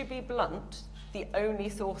 To be blunt, the only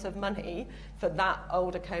source of money for that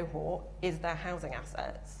older cohort is their housing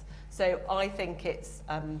assets. So I think it's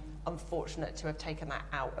unfortunate to have taken that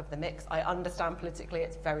out of the mix. I understand politically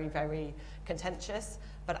it's very, very contentious,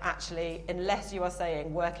 but actually, unless you are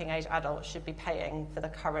saying working age adults should be paying for the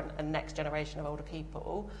current and next generation of older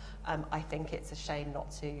people, I think it's a shame not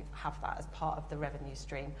to have that as part of the revenue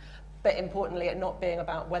stream. But importantly, it not being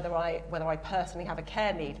about whether I personally have a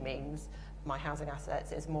care need means my housing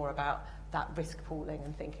assets. It's more about that risk pooling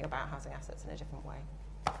and thinking about housing assets in a different way.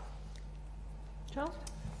 Charles?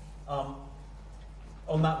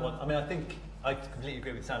 On that one, I mean, I think I completely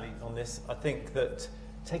agree with Sally on this. I think that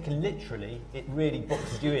taken literally, it really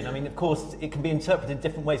boxes you in. I mean, of course, it can be interpreted in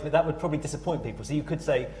different ways, but that would probably disappoint people. So you could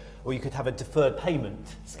say, or you could have a deferred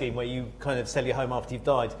payment scheme where you kind of sell your home after you've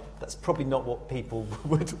died. That's probably not what people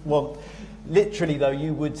would want. Literally, though,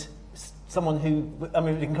 you would, someone who, I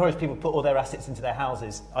mean, would encourage people to put all their assets into their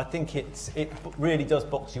houses. I think it really does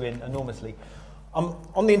box you in enormously.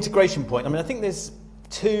 On the integration point, I mean, I think there's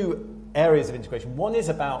two areas of integration. One is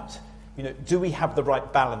about, you know, do we have the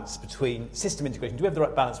right balance between system integration? Do we have the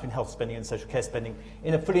right balance between health spending and social care spending?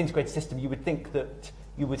 In a fully integrated system, you would think that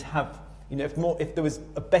you would have, you know, if there was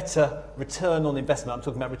a better return on investment, I'm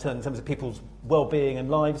talking about return in terms of people's well-being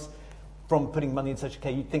and lives from putting money in social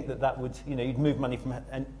care, you'd think that would, you know, you'd move money from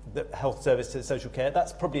the health service to social care.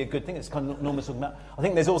 That's probably a good thing. It's kind of normal talking about. I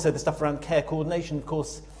think there's also the stuff around care coordination, of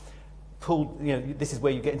course. Pooled, you know, this is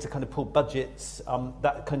where you get into kind of pooled budgets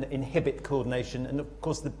that can inhibit coordination, and of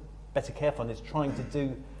course the Better Care Fund is trying to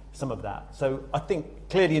do some of that. So I think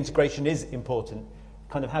clearly integration is important.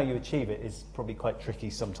 Kind of how you achieve it is probably quite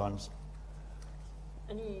tricky sometimes.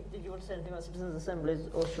 Did you want to say anything about citizens' assemblies,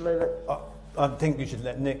 or shall I let? I think you should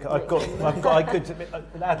let Nick. I could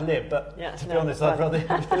ad lib, but yeah, to be honest, I'd rather be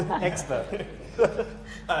an expert.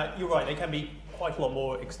 You're right. They can be quite a lot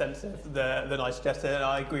more extensive than I suggested. And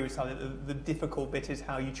I agree with Sally. The difficult bit is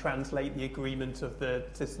how you translate the agreement of the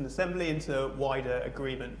Citizen Assembly into wider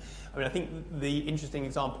agreement. I mean, I think the interesting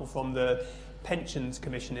example from the Pensions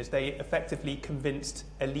Commission is they effectively convinced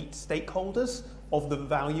elite stakeholders of the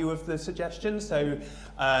value of the suggestion. So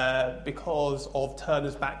because of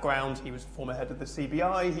Turner's background, he was former head of the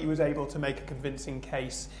CBI, he was able to make a convincing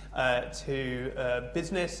case to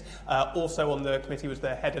business. Also on the committee was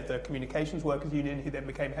the head of the Communications Workers Union, who then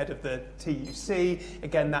became head of the TUC.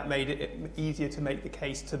 Again, that made it easier to make the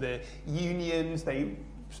case to the unions. They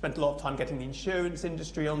spent a lot of time getting the insurance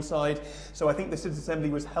industry on side. So I think the Citizen Assembly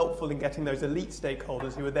was helpful in getting those elite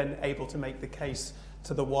stakeholders who were then able to make the case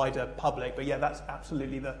to the wider public. But yeah, that's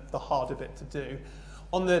absolutely the harder bit to do.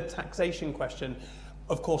 On the taxation question,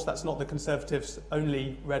 of course, that's not the Conservatives'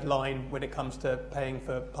 only red line when it comes to paying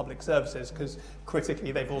for public services, because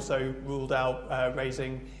critically they've also ruled out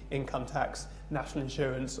raising income tax, national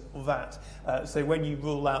insurance, or VAT. So when you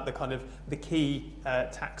rule out the key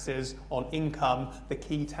taxes on income, the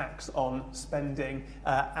key tax on spending,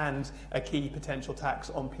 and a key potential tax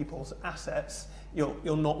on people's assets,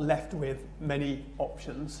 you're not left with many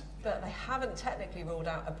options. But they haven't technically ruled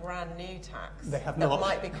out a brand new tax. They have not. That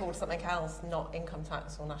might be called something else, not income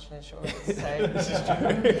tax or national insurance. So this is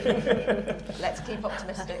true. Let's keep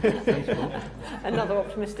optimistic. Another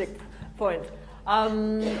optimistic point.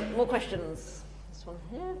 More questions? This one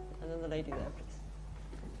here, and then the lady there, please.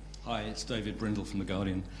 Hi, it's David Brindle from The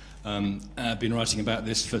Guardian. I've been writing about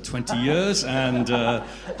this for 20 years, and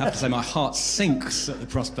have to say my heart sinks at the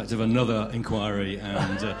prospect of another inquiry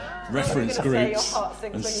and reference groups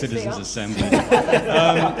and citizens' assembly.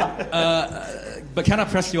 But can I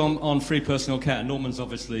press you on free personal care? Norman's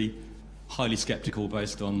obviously highly sceptical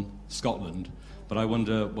based on Scotland, but I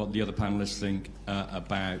wonder what the other panellists think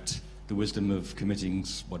about the wisdom of committing,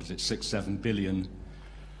 6-7 billion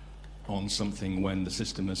on something when the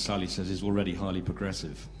system, as Sally says, is already highly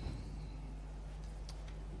progressive.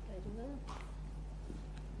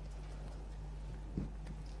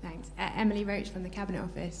 Thanks. Emily Roach from the Cabinet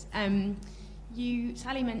Office.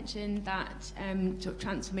 Sally mentioned that sort of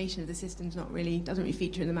transformation of the system's doesn't really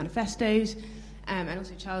feature in the manifestos, and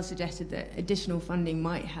also Charles suggested that additional funding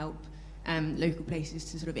might help local places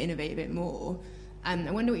to sort of innovate a bit more. I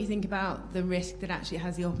wonder what you think about the risk that actually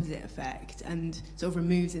has the opposite effect and sort of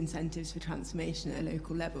removes incentives for transformation at a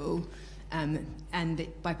local level, and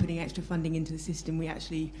by putting extra funding into the system, we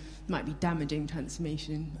actually might be damaging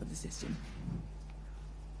transformation of the system.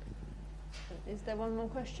 Is there one more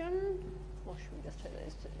question? Or should we just take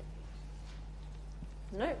those two?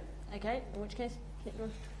 No? Okay, in which case...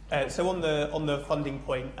 So on the funding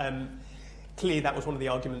point, clearly that was one of the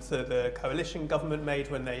arguments that the coalition government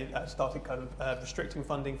made when they started kind of restricting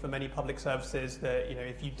funding for many public services, that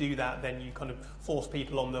if you do that, then you kind of force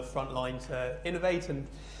people on the front line to innovate, and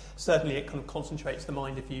certainly it kind of concentrates the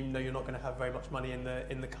mind if you know you're not going to have very much money in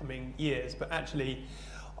the coming years. But actually,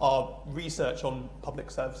 our research on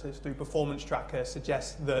public services through Performance Tracker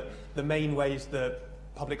suggests that the main ways that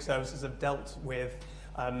public services have dealt with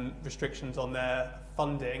restrictions on their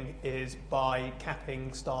funding is by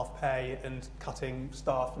capping staff pay and cutting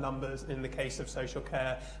staff numbers. In the case of social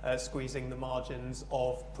care, squeezing the margins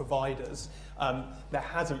of providers. There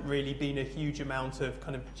hasn't really been a huge amount of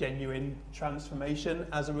kind of genuine transformation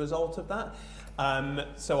as a result of that.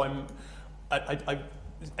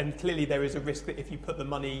 And clearly there is a risk that if you put the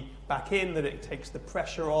money back in, that it takes the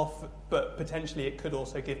pressure off, but potentially it could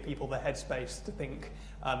also give people the headspace to think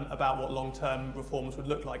about what long-term reforms would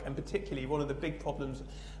look like. And particularly one of the big problems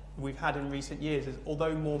we've had in recent years is,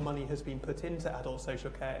 although more money has been put into adult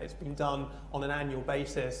social care, it's been done on an annual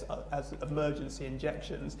basis as emergency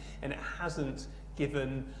injections, and it hasn't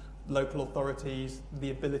given local authorities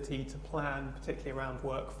the ability to plan, particularly around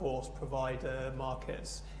workforce, provider,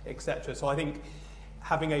 markets, etc. So I think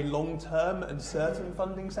having a long-term and certain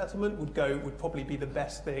funding settlement would probably be the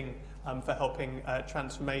best thing for helping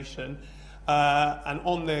transformation. And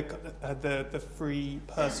on the free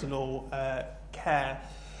personal care,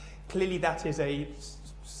 clearly that is a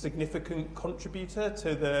significant contributor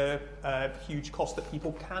to the huge cost that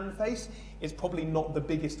people can face. It's probably not the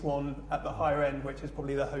biggest one at the higher end, which is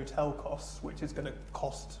probably the hotel costs, which is going to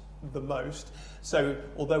cost the most. So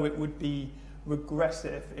although it would be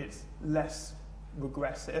regressive, it's less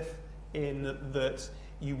regressive in that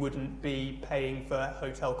you wouldn't be paying for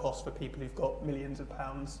hotel costs for people who've got millions of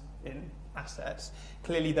pounds in assets.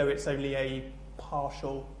 Clearly, though, it's only a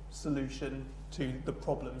partial solution to the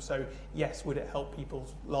problem. So yes, would it help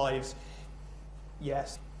people's lives?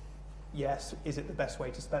 Yes. Yes. Is it the best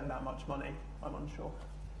way to spend that much money? I'm unsure.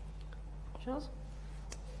 Charles?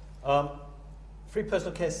 Free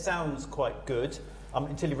personal care sounds quite good.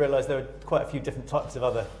 Until you realise there are quite a few different types of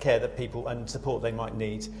other care that people and support they might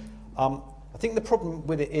need. I think the problem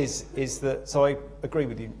with it is that, so I agree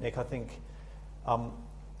with you, Nick, I think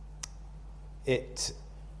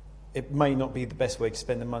it may not be the best way to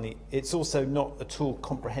spend the money. It's also not at all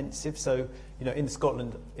comprehensive. So, in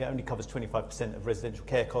Scotland, it only covers 25% of residential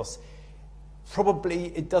care costs.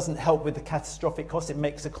 Probably it doesn't help with the catastrophic costs. It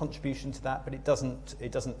makes a contribution to that, but it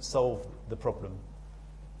doesn't solve the problem.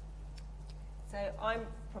 So I'm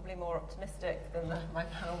probably more optimistic than my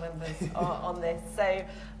panel members are on this. So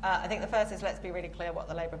I think the first is, let's be really clear what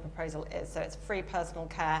the Labour proposal is. So it's free personal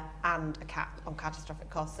care and a cap on catastrophic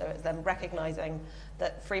costs. So it's them recognising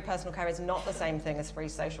that free personal care is not the same thing as free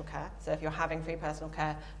social care. So if you're having free personal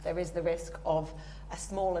care, there is the risk of a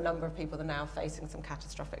smaller number of people that are now facing some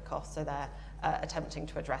catastrophic costs. So they're attempting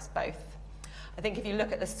to address both. I think if you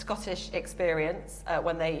look at the Scottish experience,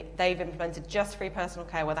 when they've implemented just free personal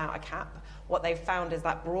care without a cap, what they've found is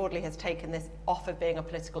that broadly has taken this off of being a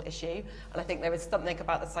political issue. And I think there is something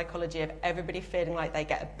about the psychology of everybody feeling like they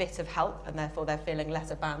get a bit of help, and therefore they're feeling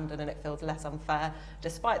less abandoned and it feels less unfair,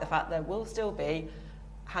 despite the fact there will still be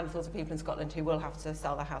handfuls of people in Scotland who will have to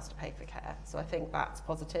sell their house to pay for care. So I think that's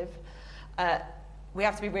positive. We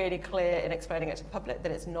have to be really clear in explaining it to the public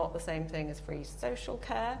that it's not the same thing as free social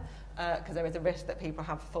care, because there is a risk that people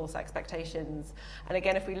have false expectations. And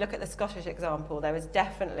again, if we look at the Scottish example, there was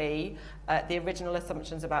definitely the original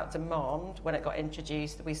assumptions about demand. When it got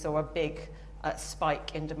introduced, we saw a big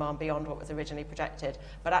spike in demand beyond what was originally projected.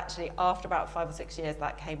 But actually, after about 5 or 6 years,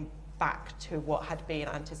 that came back to what had been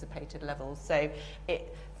anticipated levels. So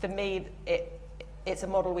for me, it's a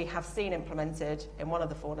model we have seen implemented in one of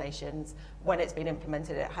the 4 nations. When it's been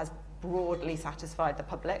implemented, it has broadly satisfied the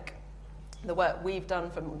public. The work we've done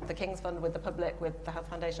from the King's Fund with the public, with the Health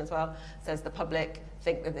Foundation as well, says the public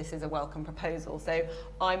think that this is a welcome proposal. So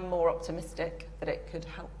I'm more optimistic that it could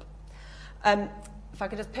help. If I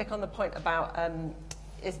could just pick on the point about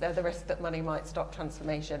is there the risk that money might stop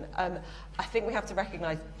transformation? I think we have to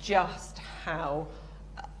recognise just how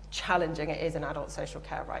challenging it is in adult social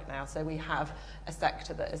care right now. So we have a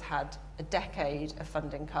sector that has had a decade of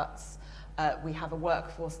funding cuts. We have a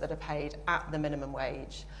workforce that are paid at the minimum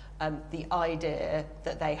wage. The idea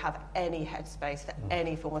that they have any headspace for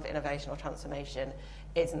any form of innovation or transformation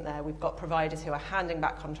isn't there. We've got providers who are handing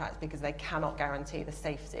back contracts because they cannot guarantee the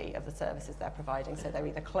safety of the services they're providing. So they're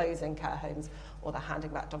either closing care homes or they're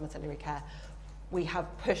handing back domiciliary care. we have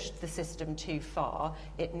pushed the system too far.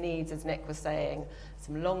 It needs, as Nick was saying,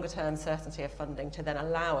 some longer term certainty of funding to then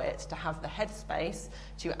allow it to have the headspace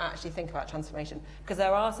to actually think about transformation. Because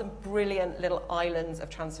there are some brilliant little islands of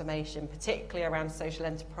transformation, particularly around social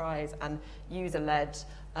enterprise and user-led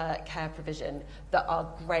care provision, that are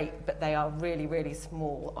great, but they are really, really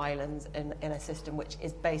small islands in a system which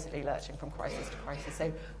is basically lurching from crisis to crisis.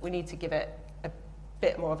 So we need to give it a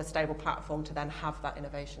bit more of a stable platform to then have that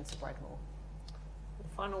innovation spread more.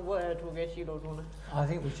 Final word will go to you, Lord Warner. I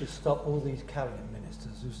think we should stop all these cabinet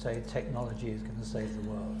ministers who say technology is going to save the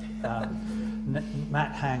world.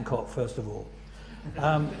 Matt Hancock, first of all.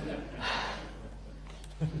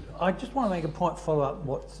 I just want to make a point, follow up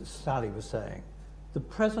what Sally was saying. The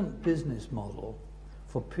present business model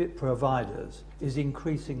for providers is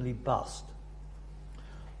increasingly bust.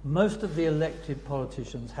 Most of the elected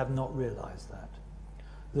politicians have not realised that.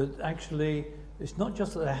 That actually, it's not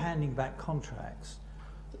just that they're handing back contracts.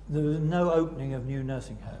 There is no opening of new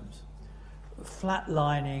nursing homes,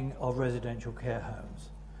 flatlining of residential care homes,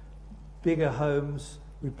 bigger homes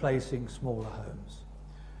replacing smaller homes.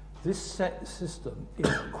 This system is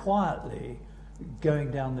quietly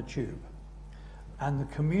going down the tube, and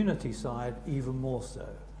the community side even more so.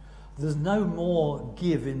 There's no more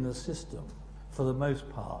give in the system for the most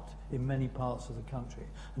part in many parts of the country,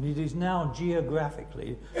 and it is now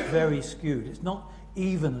geographically very skewed. It's not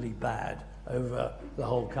evenly bad over the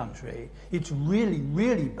whole country. It's really,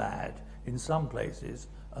 really bad in some places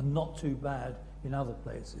and not too bad in other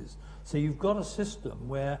places. So you've got a system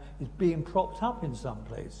where it's being propped up in some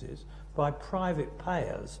places by private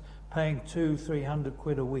payers paying 200-300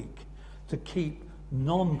 quid a week to keep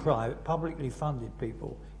non-private, publicly funded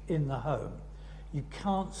people in the home. You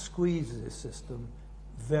can't squeeze this system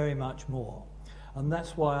very much more. And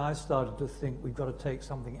that's why I started to think we've got to take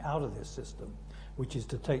something out of this system, which is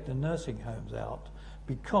to take the nursing homes out,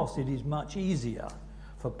 because it is much easier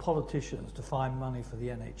for politicians to find money for the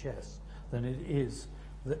NHS than it is,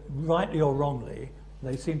 rightly or wrongly,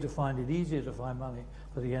 they seem to find it easier to find money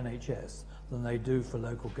for the NHS than they do for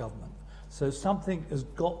local government. So something has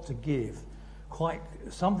got to give,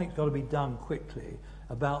 something's got to be done quickly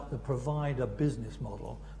about the provider business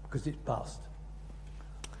model, because it's bust.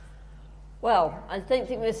 Well, I don't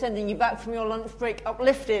think we're sending you back from your lunch break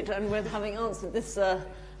uplifted and with having answered this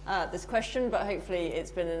this question, but hopefully it's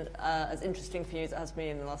been as interesting for you as it has been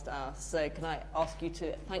in the last hour. So can I ask you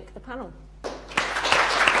to thank the panel?